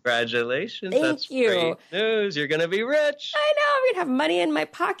yesterday. Congratulations. Thank you. Great news. You're going to be rich. I know. I'm going to have money in my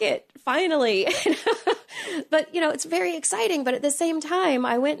pocket, finally. But, it's very exciting. But at the same time,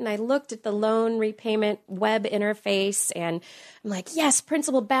 I went and I looked at the loan repayment web interface, and I'm like, yes,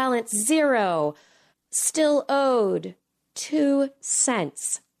 principal balance 0, still owed 2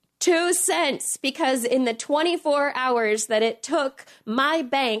 cents. 2 cents, because in the 24 hours that it took my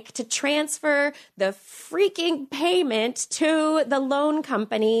bank to transfer the freaking payment to the loan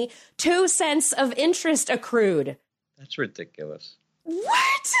company, 2 cents of interest accrued. That's ridiculous.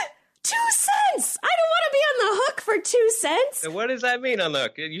 What? 2 cents? I don't want to be on the hook for 2 cents. So what does that mean on the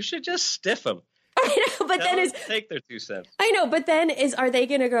hook? You should just stiff them. I know, but then take their 2 cents. I know, but then are they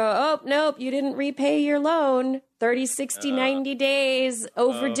going to go, oh, nope, you didn't repay your loan, 30, 60, 90 days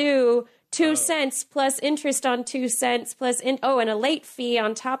overdue, 2 cents plus interest on 2 cents plus, and a late fee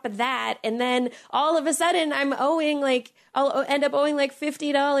on top of that. And then all of a sudden I'll end up owing like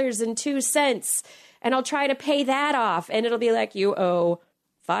 $50.02, and I'll try to pay that off, and it'll be like, you owe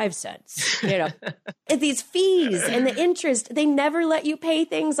 5 cents, These fees and the interest, they never let you pay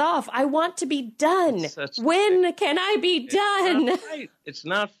things off. I want to be done. When can I be done? Not right. It's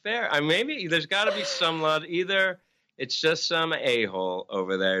not fair. Maybe there's got to be some law. Either it's just some a-hole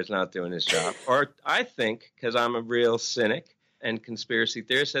over there is not doing his job, or I think, because I'm a real cynic and conspiracy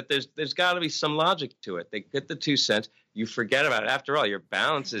theorist, that there's got to be some logic to it. They get the 2 cents, you forget about it. After all, your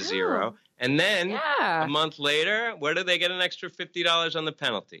balance is zero. And then a month later, where do they get an extra $50 on the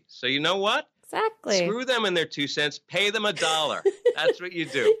penalty? So you know what? Exactly. Screw them in their 2 cents. Pay them $1. That's what you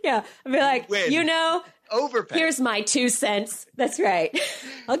do. Yeah. I'll be like, overpay. Here's my 2 cents. That's right.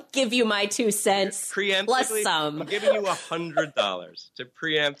 I'll give you my 2 cents plus some. I'm giving you $100 to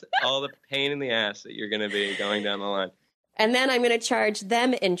preempt all the pain in the ass that you're going to be going down the line. And then I'm going to charge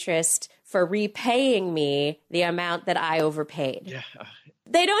them interest for repaying me the amount that I overpaid. Yeah.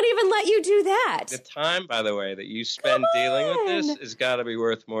 They don't even let you do that. The time, by the way, that you spend dealing with this has got to be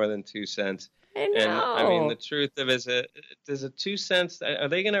worth more than 2 cents. I know. And the truth of it is, there's a 2 cents. Are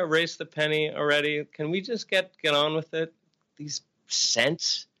they going to erase the penny already? Can we just get on with it? These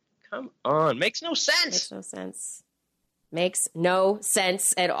cents? Come on. Makes no sense. Makes no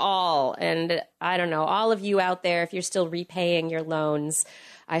sense at all. And I don't know, all of you out there, if you're still repaying your loans,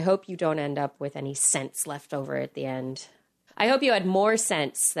 I hope you don't end up with any cents left over at the end. I hope you had more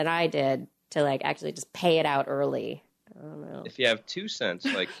sense than I did to actually just pay it out early. I don't know. If you have 2 cents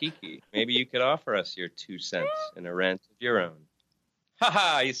like Kiki, maybe you could offer us your 2 cents in a rent of your own.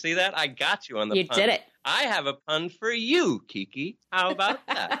 Ha! You see that? I got you on the pun. You did it. I have a pun for you, Kiki. How about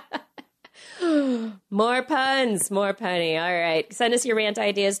that? More puns, more punny. All right. Send us your rant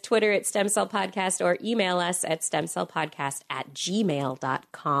ideas, Twitter at Stem Cell Podcast, or email us at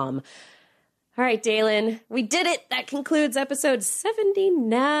stemcellpodcast@gmail.com. All right, Dalen, we did it. That concludes episode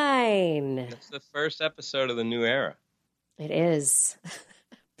 79. It's the first episode of the new era. It is.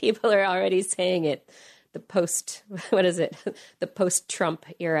 People are already saying it. The post-Trump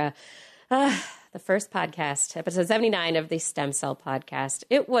era. The first podcast, episode 79 of the Stem Cell Podcast.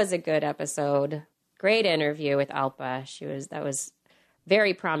 It was a good episode. Great interview with Alpa. That was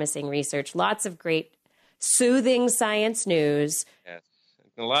very promising research. Lots of great, soothing science news. Yes.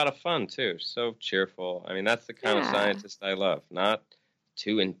 A lot of fun, too. So cheerful. That's the kind of scientist I love. Not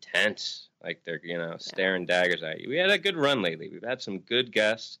too intense, like they're, staring daggers at you. We had a good run lately. We've had some good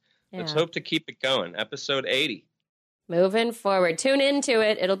guests. Let's hope to keep it going. Episode 80. Moving forward. Tune into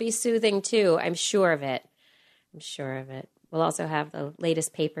it. It'll be soothing, too. I'm sure of it. We'll also have the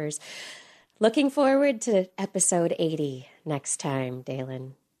latest papers. Looking forward to episode 80 next time,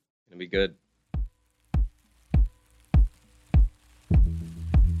 Dalen. It'll be good.